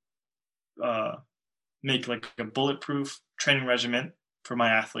help make like a bulletproof training regimen for my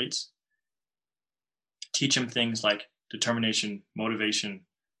athletes. Teach them things like determination, motivation,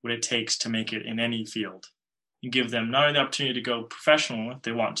 what it takes to make it in any field. And give them not only the opportunity to go professional if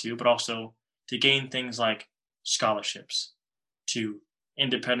they want to, but also to gain things like scholarships to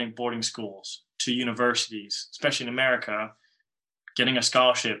independent boarding schools, to universities, especially in America. Getting a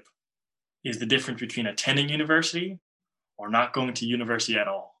scholarship is the difference between attending university or not going to university at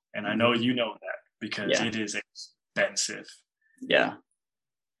all. And I know you know that because it is expensive. Yeah.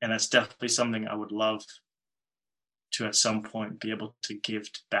 And that's definitely something I would love to at some point be able to give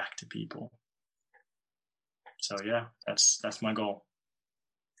back to people. So yeah, that's my goal.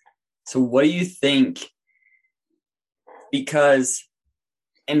 So what do you think, because,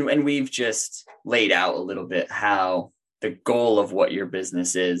 and we've just laid out a little bit how the goal of what your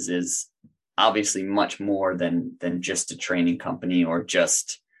business is obviously much more than just a training company or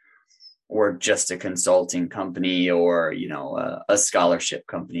just a consulting company or, a scholarship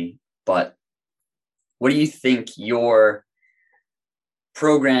company. But what do you think your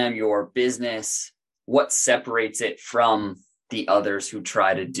program, your business, what separates it from the others who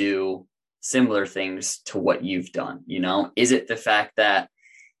try to do similar things to what you've done? Is it the fact that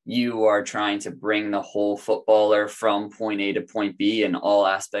you are trying to bring the whole footballer from point A to point B and all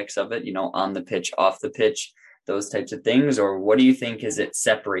aspects of it, on the pitch, off the pitch, those types of things? Or what do you think it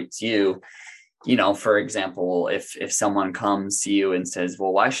separates you? For example, if someone comes to you and says,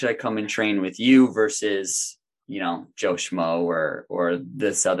 well, why should I come and train with you versus, Joe Schmo or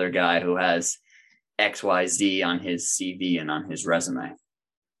this other guy who has XYZ on his CV and on his resume?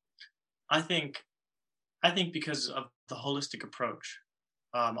 I think because of the holistic approach,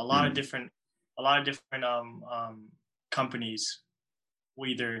 a lot of different companies will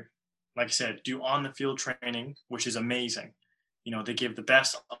either, like I said, do on the field training, which is amazing. They give the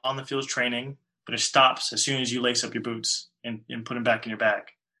best on the field training, but it stops as soon as you lace up your boots and put them back in your bag.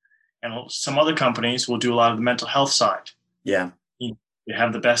 And some other companies will do a lot of the mental health side. Yeah. They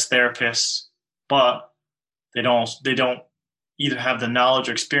have the best therapists, but they don't either have the knowledge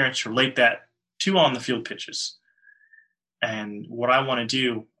or experience to relate that to on the field pitches. And what I want to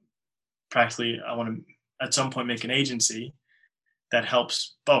do, practically, I want to at some point make an agency that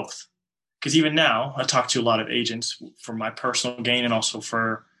helps both. Because even now, I talk to a lot of agents for my personal gain and also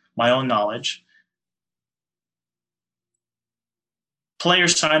for my own knowledge.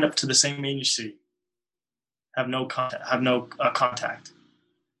 Players signed up to the same agency have no contact.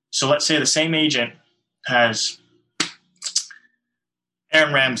 So let's say the same agent has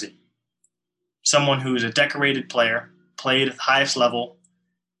Aaron Ramsey, someone who is a decorated player, played at the highest level,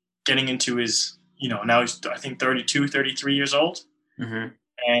 getting into his, now he's, I think, 32, 33 years old. Mm-hmm.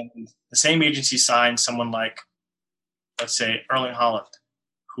 And the same agency signed someone like, let's say, Erling Haaland,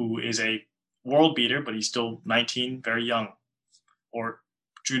 who is a world beater, but he's still 19, very young. Or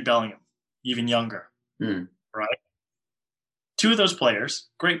Jude Bellingham, even younger. Right? Two of those players,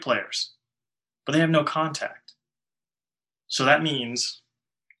 great players, but they have no contact. So that means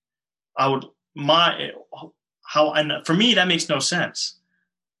for me, that makes no sense.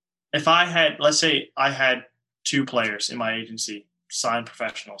 If I had, let's say I had two players in my agency, signed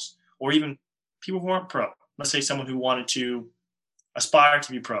professionals, or even people who aren't pro. Let's say someone who wanted to aspire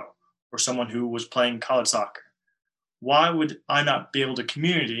to be pro, or someone who was playing college soccer. Why would I not build a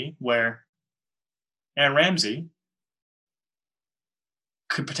community where Aaron Ramsey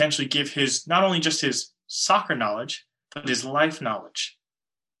could potentially give not only just his soccer knowledge, but his life knowledge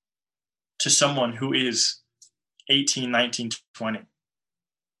to someone who is 18, 19, 20,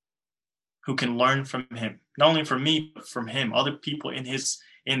 who can learn from him, not only from me, but from him, other people in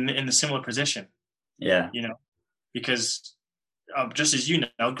the similar position. Yeah. Because just as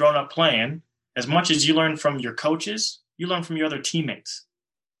growing up playing, as much as you learn from your coaches, you learn from your other teammates.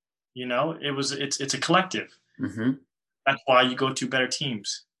 It's a collective. Mm-hmm. That's why you go to better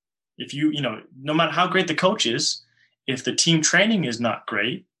teams. If no matter how great the coach is, if the team training is not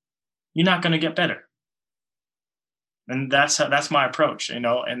great, you're not going to get better. And that's my approach, and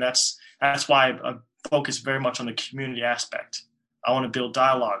that's why I focus very much on the community aspect. I want to build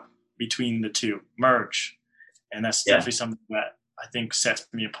dialogue between the two, merge, and that's definitely something that I think sets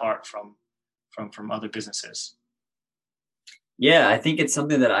me apart from other businesses. Yeah, I think it's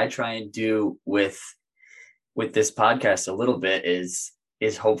something that I try and do with this podcast a little bit is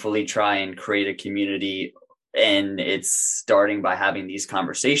hopefully try and create a community. And it's starting by having these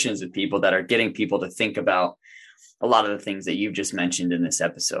conversations with people that are getting people to think about a lot of the things that you've just mentioned in this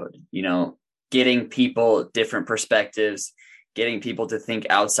episode, getting people different perspectives, getting people to think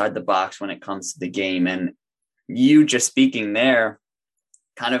outside the box when it comes to the game. And you just speaking there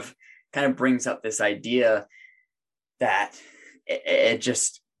kind of brings up this idea that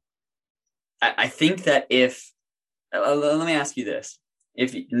I think that let me ask you this,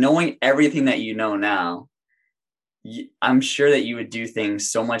 if knowing everything that you know now, I'm sure that you would do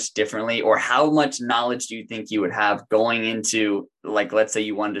things so much differently, or how much knowledge do you think you would have going into, like, let's say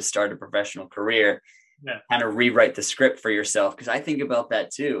you wanted to start a professional career, kind of rewrite the script for yourself? Because I think about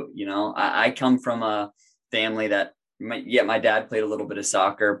that too. I come from a family that, my dad played a little bit of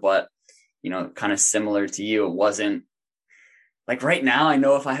soccer, but, kind of similar to you, it wasn't like right now. I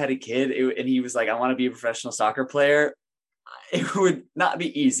know if I had a kid and he was like, I want to be a professional soccer player, it would not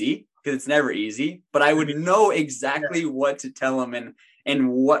be easy, because it's never easy, but I would know exactly what to tell him and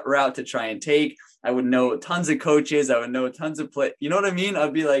what route to try and take. I would know tons of coaches. I would know tons of play. You know what I mean?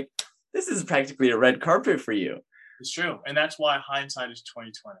 I'd be like, this is practically a red carpet for you. It's true. And that's why hindsight is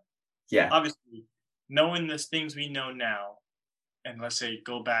 20/20. Yeah. Obviously, knowing the things we know now, and let's say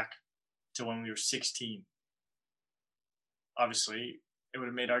go back to when we were 16, obviously it would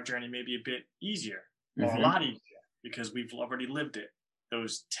have made our journey maybe a bit easier, or a lot easier, because we've already lived it.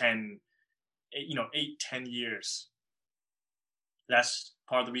 Those 10 years. That's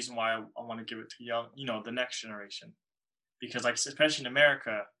part of the reason why I want to give it to the next generation. Because, like, especially in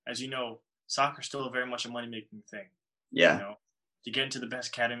America, as you know, soccer is still very much a money-making thing. Yeah. To get into the best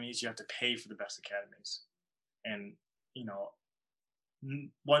academies, you have to pay for the best academies. And,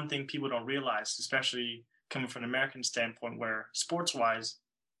 one thing people don't realize, especially coming from an American standpoint, where sports-wise,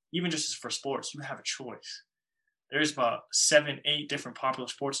 even just for sports, you have a choice. There's about 7, 8 different popular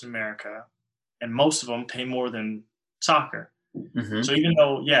sports in America, and most of them pay more than soccer. Mm-hmm. So even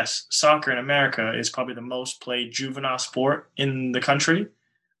though, yes, soccer in America is probably the most played juvenile sport in the country,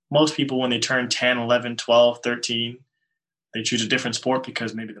 most people, when they turn 10, 11, 12, 13, they choose a different sport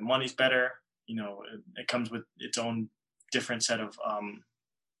because maybe the money's better. It comes with its own different set of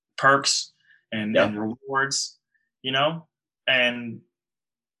perks and rewards, And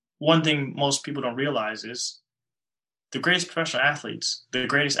one thing most people don't realize is the greatest professional athletes, the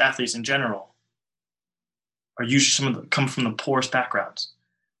greatest athletes in general, are usually some of them come from the poorest backgrounds.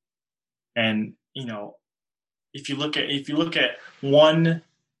 And if you look at one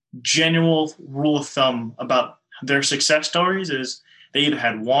general rule of thumb about their success stories, is they either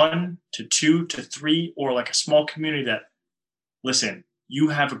had 1 to 2 to 3, or like a small community that, listen, you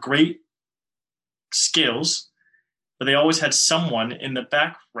have great skills, but they always had someone in the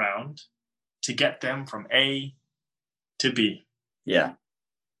background to get them from A to B. Yeah.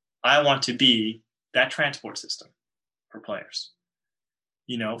 I want to be that transport system for players.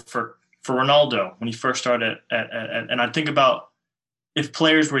 For Ronaldo, when he first started and I think about if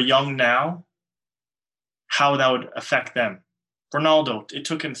players were young now, how that would affect them. Ronaldo, it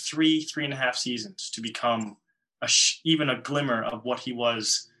took him 3.5 seasons to become even a glimmer of what he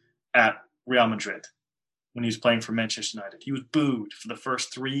was at Real Madrid when he was playing for Manchester United. He was booed for the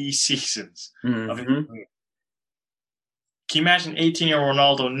first 3 seasons of his career. Can you imagine 18-year-old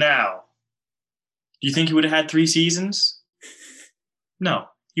Ronaldo now? Do you think he would have had 3 seasons? No.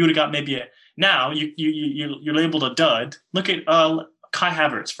 He would have got maybe now you're labeled a dud. Look at Kai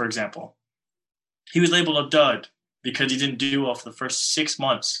Havertz, for example. He was labeled a dud because he didn't do well for the first 6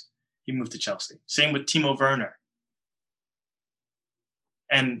 months he moved to Chelsea. Same with Timo Werner.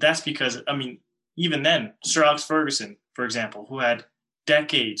 And that's because, even then, Sir Alex Ferguson, for example, who had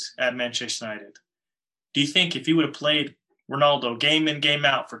decades at Manchester United, do you think if he would have played Ronaldo game in, game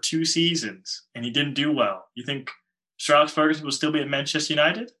out for 2 seasons and he didn't do well, you think Sir Alex Ferguson would still be at Manchester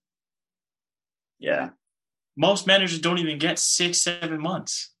United? Yeah. Most managers don't even get 6-7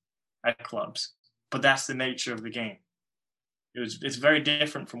 months at clubs, but that's the nature of the game. It's very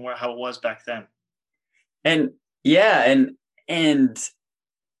different from how it was back then. And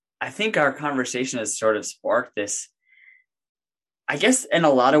I think our conversation has sort of sparked this. I guess in a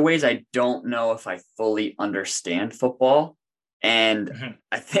lot of ways, I don't know if I fully understand football. And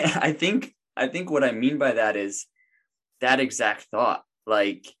I think what I mean by that is that exact thought.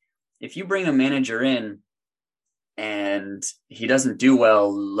 Like, if you bring a manager in and he doesn't do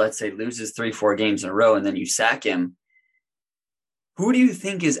well, let's say loses 3-4 games in a row, and then you sack him, who do you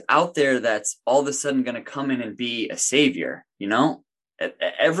think is out there that's all of a sudden going to come in and be a savior?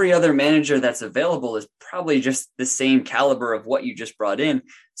 Every other manager that's available is probably just the same caliber of what you just brought in.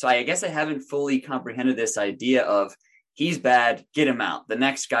 So I guess I haven't fully comprehended this idea of he's bad, get him out. The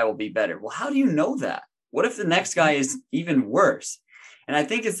next guy will be better. Well, how do you know that? What if the next guy is even worse? And I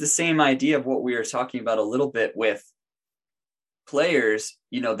think it's the same idea of what we were talking about a little bit with players.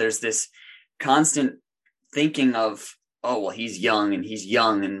 There's this constant thinking of, oh, well, he's young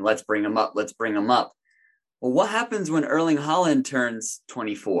and let's bring him up. Well, what happens when Erling Haaland turns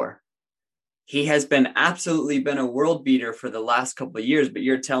 24? He has absolutely been a world beater for the last couple of years, but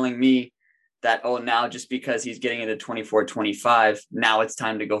you're telling me that, now just because he's getting into 24, 25, now it's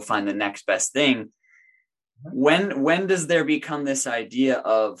time to go find the next best thing. When does there become this idea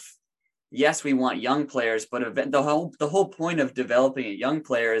of, yes, we want young players, but the whole point of developing a young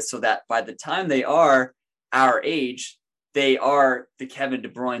player is so that by the time they are our age, they are the Kevin De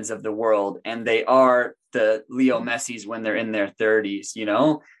Bruynes of the world, and they are the Leo Messis when they're in their 30s.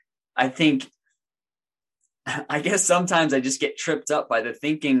 I guess sometimes I just get tripped up by the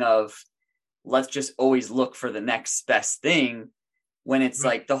thinking of, let's just always look for the next best thing, when it's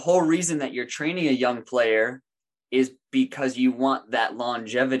like the whole reason that you're training a young player is because you want that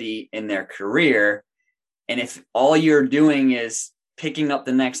longevity in their career. And if all you're doing is picking up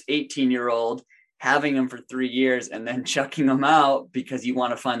the next 18-year-old, having them for 3 years, and then chucking them out because you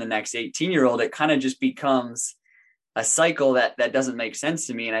want to find the next 18-year-old, it kind of just becomes a cycle that doesn't make sense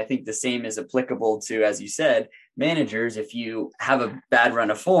to me. And I think the same is applicable to, as you said, managers. If you have a bad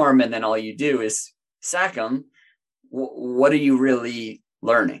run of form and then all you do is sack them, what are you really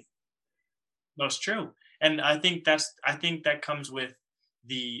learning? That's true. And I think that comes with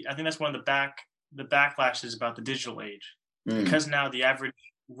I think that's one of the backlashes about the digital age, because now the average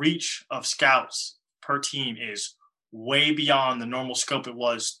reach of scouts per team is way beyond the normal scope it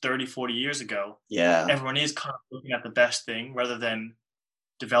was 30, 40 years ago. Yeah. Everyone is kind of looking at the best thing rather than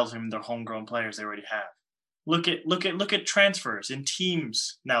developing their homegrown players they already have. Look at transfers in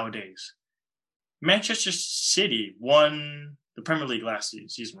teams nowadays. Manchester City won the Premier League last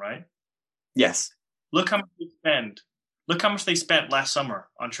season, right? Yes. Look how much they spend Look how much they spent last summer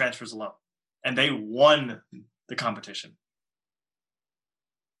on transfers alone, and they won the competition.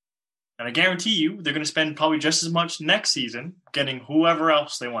 And I guarantee you they're going to spend probably just as much next season getting whoever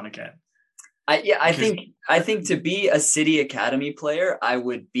else they want to get. I think to be a City Academy player, I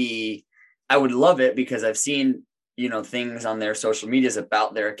would love it, because I've seen, things on their social medias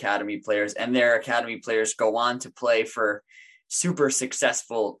about their academy players, and their academy players go on to play for super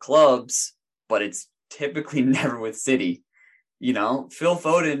successful clubs, but it's typically never with City. Phil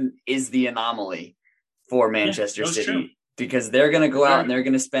Foden is the anomaly for Manchester City, true. Because they're going to go out and they're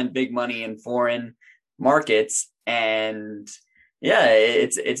going to spend big money in foreign markets. And yeah,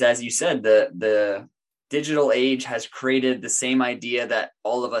 it's as you said, the digital age has created the same idea that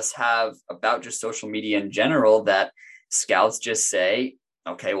all of us have about just social media in general, that scouts just say,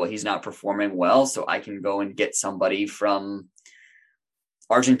 okay, well, he's not performing well, so I can go and get somebody from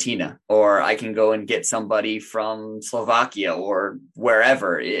Argentina, or I can go and get somebody from Slovakia or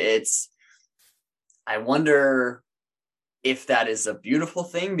wherever. I wonder if that is a beautiful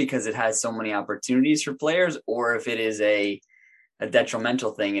thing because it has so many opportunities for players, or if it is a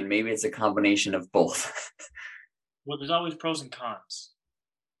detrimental thing, and maybe it's a combination of both. Well, there's always pros and cons.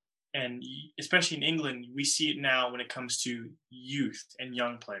 And especially in England, we see it now when it comes to youth and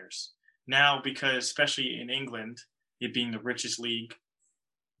young players. Now, because especially in England, it being the richest league,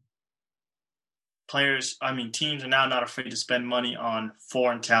 teams are now not afraid to spend money on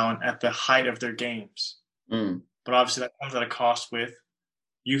foreign talent at the height of their games. But obviously that comes at a cost with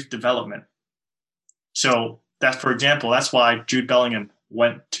youth development. So for example, that's why Jude Bellingham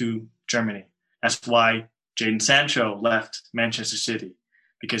went to Germany. That's why Jadon Sancho left Manchester City,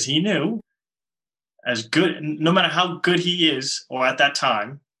 because he knew, as good, no matter how good he is, or at that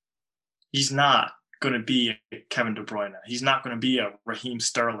time, he's not going to be a Kevin De Bruyne. He's not going to be a Raheem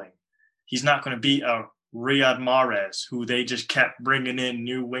Sterling. He's not going to be a Riyad Mahrez, who they just kept bringing in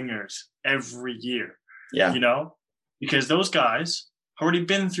new wingers every year. Yeah. Because those guys have already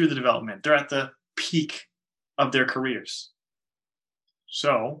been through the development. They're at the peak of their careers.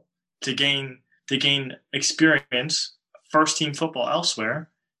 So to gain experience, first team football elsewhere,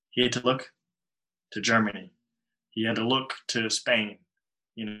 he had to look to Germany. He had to look to Spain,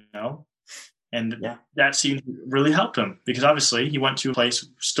 and that seemed to really help him, because obviously he went to a place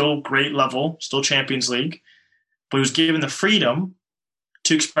still great level, still Champions League, but he was given the freedom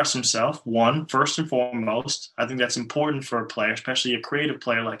to express himself. One, first and foremost, I think that's important for a player, especially a creative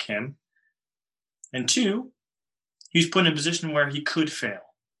player like him. And two, he was put in a position where he could fail.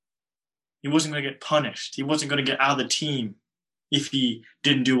 He wasn't going to get punished. He wasn't going to get out of the team if he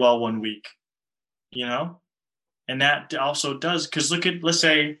didn't do well one week, And that also does, because look at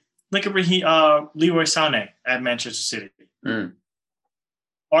Leroy Sané at Manchester City.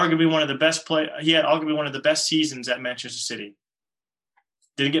 Arguably one of the best he had arguably one of the best seasons at Manchester City.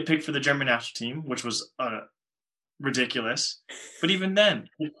 Didn't get picked for the German national team, which was ridiculous. But even then,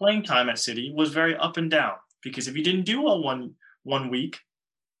 his playing time at City was very up and down, because if he didn't do well one week,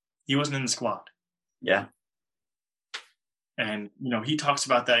 he wasn't in the squad. Yeah. And, he talks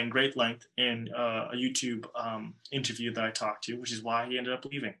about that in great length in a YouTube interview that I talked to, which is why he ended up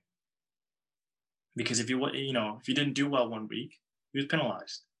leaving. Because if he didn't do well one week, he was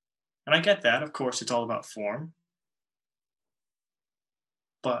penalized. And I get that. Of course, it's all about form.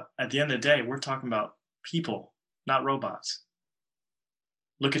 But at the end of the day, we're talking about people, not robots.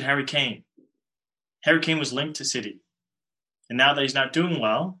 Look at Harry Kane. Harry Kane was linked to City. And now that he's not doing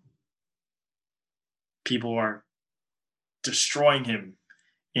well, people are destroying him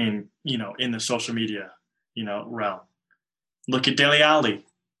in the social media, realm. Look at Dele Alli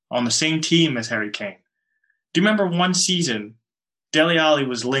on the same team as Harry Kane. Do you remember one season, Dele Alli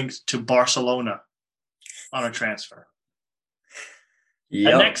was linked to Barcelona on a transfer?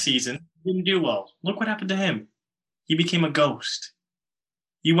 Yep. And next season, he didn't do well. Look what happened to him. He became a ghost.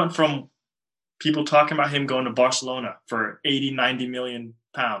 He went from people talking about him going to Barcelona for 80, 90 million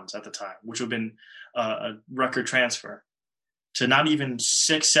pounds at the time, which would have been a record transfer, to not even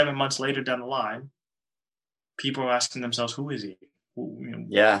 6-7 months later down the line, people are asking themselves, who is he?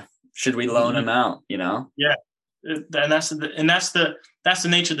 Yeah. Should we loan him out, Yeah. And that's the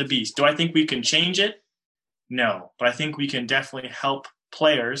nature of the beast. Do I think we can change it? No, but I think we can definitely help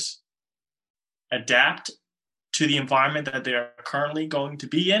players adapt to the environment that they are currently going to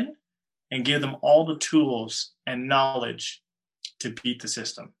be in, and give them all the tools and knowledge to beat the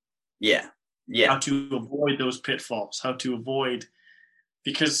system. Yeah. How to avoid those pitfalls,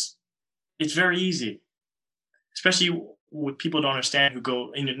 because it's very easy, especially with people who don't understand, who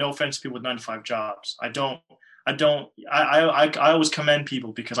go, no offense to people with 9-to-5 jobs. I always commend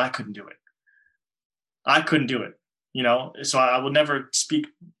people, because I couldn't do it. So I will never speak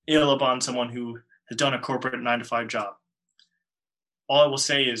ill upon someone who has done a corporate 9-to-5 job. All I will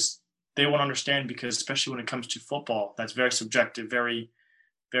say is they won't understand, because especially when it comes to football, that's very subjective, very,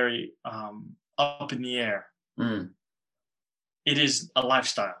 very up in the air. It is a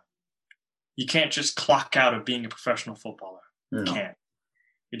lifestyle. You can't just clock out of being a professional footballer. You can't.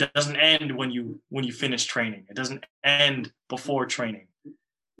 It doesn't end when you finish training. It doesn't end before training.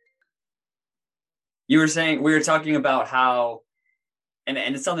 We were talking about how, and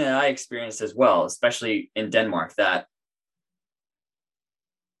it's something that I experienced as well, especially in Denmark, that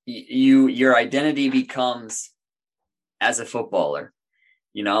your identity becomes as a footballer.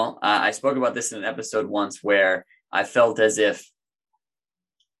 I spoke about this in an episode once where I felt as if,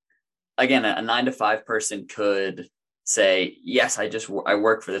 again, a 9-to-5 person could say, yes, I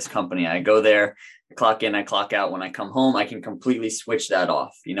work for this company. I go there, I clock in, I clock out. When I come home, I can completely switch that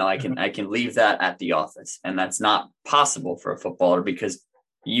off. I can leave that at the office, and that's not possible for a footballer, because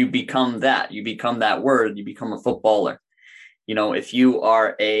you become that word, you become a footballer. If you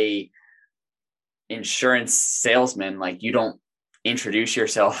are a insurance salesman, like, you don't introduce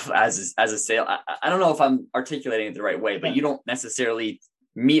yourself as a sale. I don't know if I'm articulating it the right way, but you don't necessarily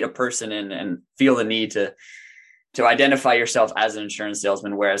meet a person and feel the need to identify yourself as an insurance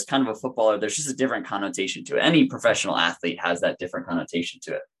salesman, whereas kind of a footballer, there's just a different connotation to it. Any professional athlete has that different connotation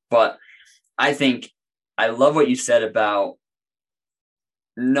to it. But I think I love what you said about,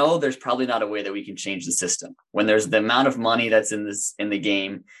 no, there's probably not a way that we can change the system. When there's the amount of money that's in the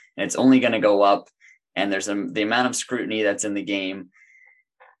game, and it's only going to go up, and there's the amount of scrutiny that's in the game,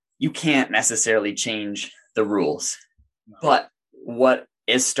 you can't necessarily change the rules. But what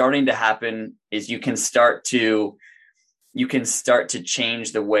is starting to happen is you can start to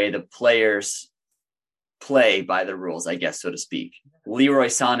change the way the players play by the rules, I guess, so to speak. Leroy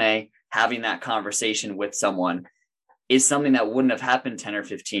Sané having that conversation with someone is something that wouldn't have happened 10 or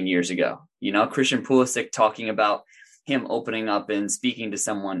 15 years ago. Christian Pulisic talking about him opening up and speaking to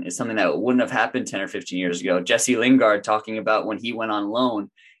someone is something that wouldn't have happened 10 or 15 years ago. Jesse Lingard talking about when he went on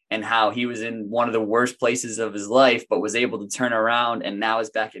loan and how he was in one of the worst places of his life, but was able to turn around and now is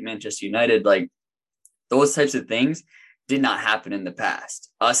back at Manchester United. Like, those types of things did not happen in the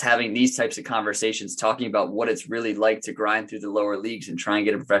past. Us having these types of conversations, talking about what it's really like to grind through the lower leagues and try and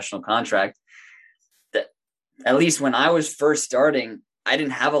get a professional contract. That, at least when I was first starting, I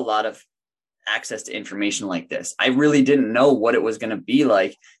didn't have a lot of access to information like this. I really didn't know what it was going to be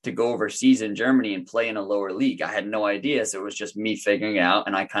like to go overseas in Germany and play in a lower league. I had no idea. So it was just me figuring it out.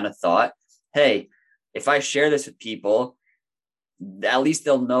 And I kind of thought, hey, if I share this with people, at least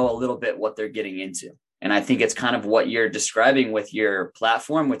they'll know a little bit what they're getting into. And I think it's kind of what you're describing with your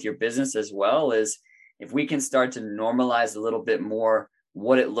platform, with your business as well, is if we can start to normalize a little bit more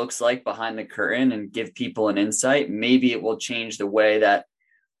what it looks like behind the curtain and give people an insight, maybe it will change the way that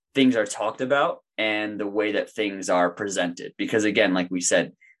things are talked about and the way that things are presented. Because again, like we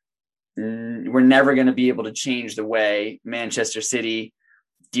said, we're never going to be able to change the way Manchester City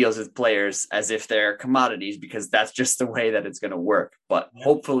deals with players as if they're commodities, because that's just the way that it's going to work. But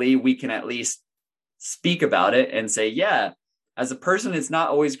hopefully we can at least speak about it and say, yeah, as a person, it's not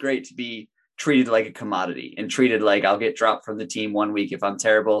always great to be treated like a commodity and treated like I'll get dropped from the team 1 week if I'm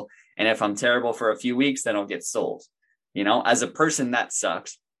terrible. And if I'm terrible for a few weeks, then I'll get sold. As a person, that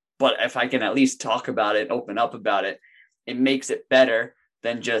sucks. But if I can at least talk about it, open up about it, it makes it better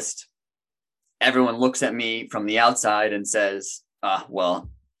than just everyone looks at me from the outside and says,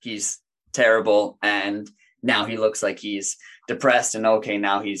 well, he's terrible. And now he looks like he's depressed, and okay,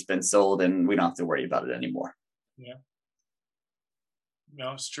 now he's been sold and we don't have to worry about it anymore. Yeah.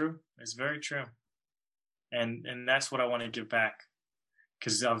 No, it's true. It's very true. And that's what I want to give back.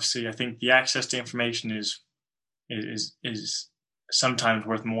 Because obviously I think the access to information is sometimes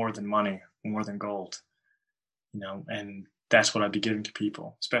worth more than money, more than gold, and that's what I'd be giving to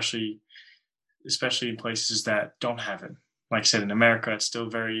people, especially in places that don't have it. Like I said, in America, it's still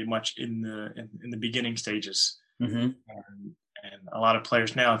very much in the beginning stages. Mm-hmm. And a lot of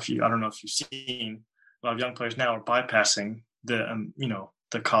players now, I don't know if you've seen, a lot of young players now are bypassing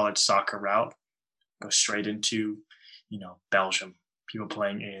the college soccer route, go straight into, Belgium, people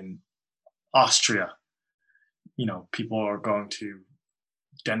playing in Austria, people are going to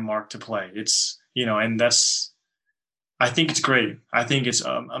Denmark to play. It's, and I think it's great. I think it's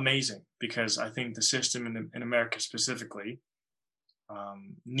amazing, because I think the system in America specifically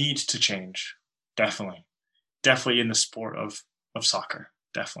needs to change. Definitely in the sport of soccer,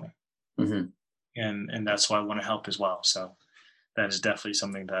 definitely. Mm-hmm. And that's why I want to help as well. So that is definitely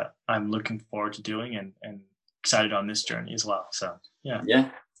something that I'm looking forward to doing and excited on this journey as well. So, yeah.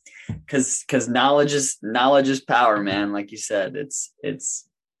 Yeah. Because knowledge is power, man. Like you said,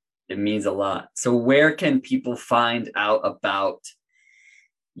 it means a lot. So where can people find out about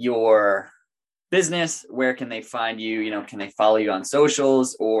your business? Where can they find you? You know, can they follow you on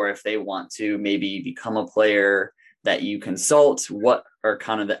socials, or if they want to maybe become a player that you consult, what are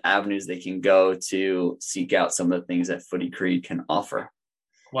kind of the avenues they can go to seek out some of the things that Footy Creed can offer?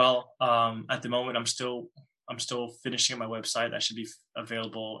 Well, at the moment, I'm still finishing my website. That should be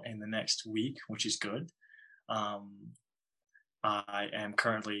available in the next week, which is good. I am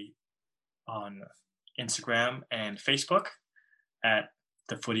currently on Instagram and Facebook at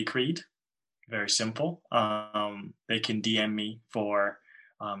the Footy Creed. Very simple. They can DM me for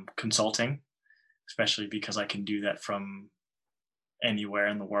consulting, especially because I can do that from anywhere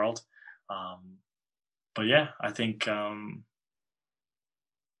in the world. But yeah, I think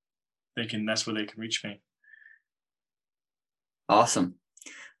that's where they can reach me. Awesome,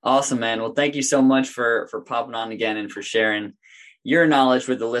 man. Well, thank you so much for popping on again and for sharing your knowledge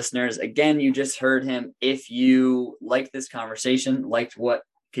with the listeners. Again, you just heard him. If you like this conversation, liked what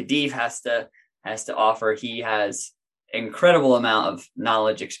Khadif has to offer, he has incredible amount of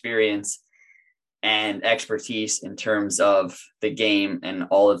knowledge, experience, and expertise in terms of the game and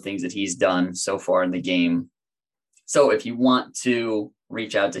all the things that he's done so far in the game. So if you want to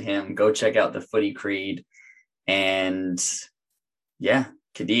reach out to him, go check out the Footy Creed. And yeah,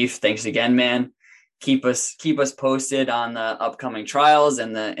 Khadif, thanks again, man. Keep us posted on the upcoming trials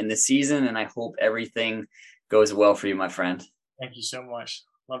and the season, and I hope everything goes well for you, my friend. Thank you so much.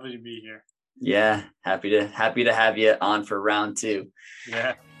 Lovely to be here. Yeah, happy to have you on for round 2.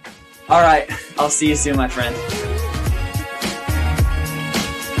 Yeah. All right, I'll see you soon, my friend.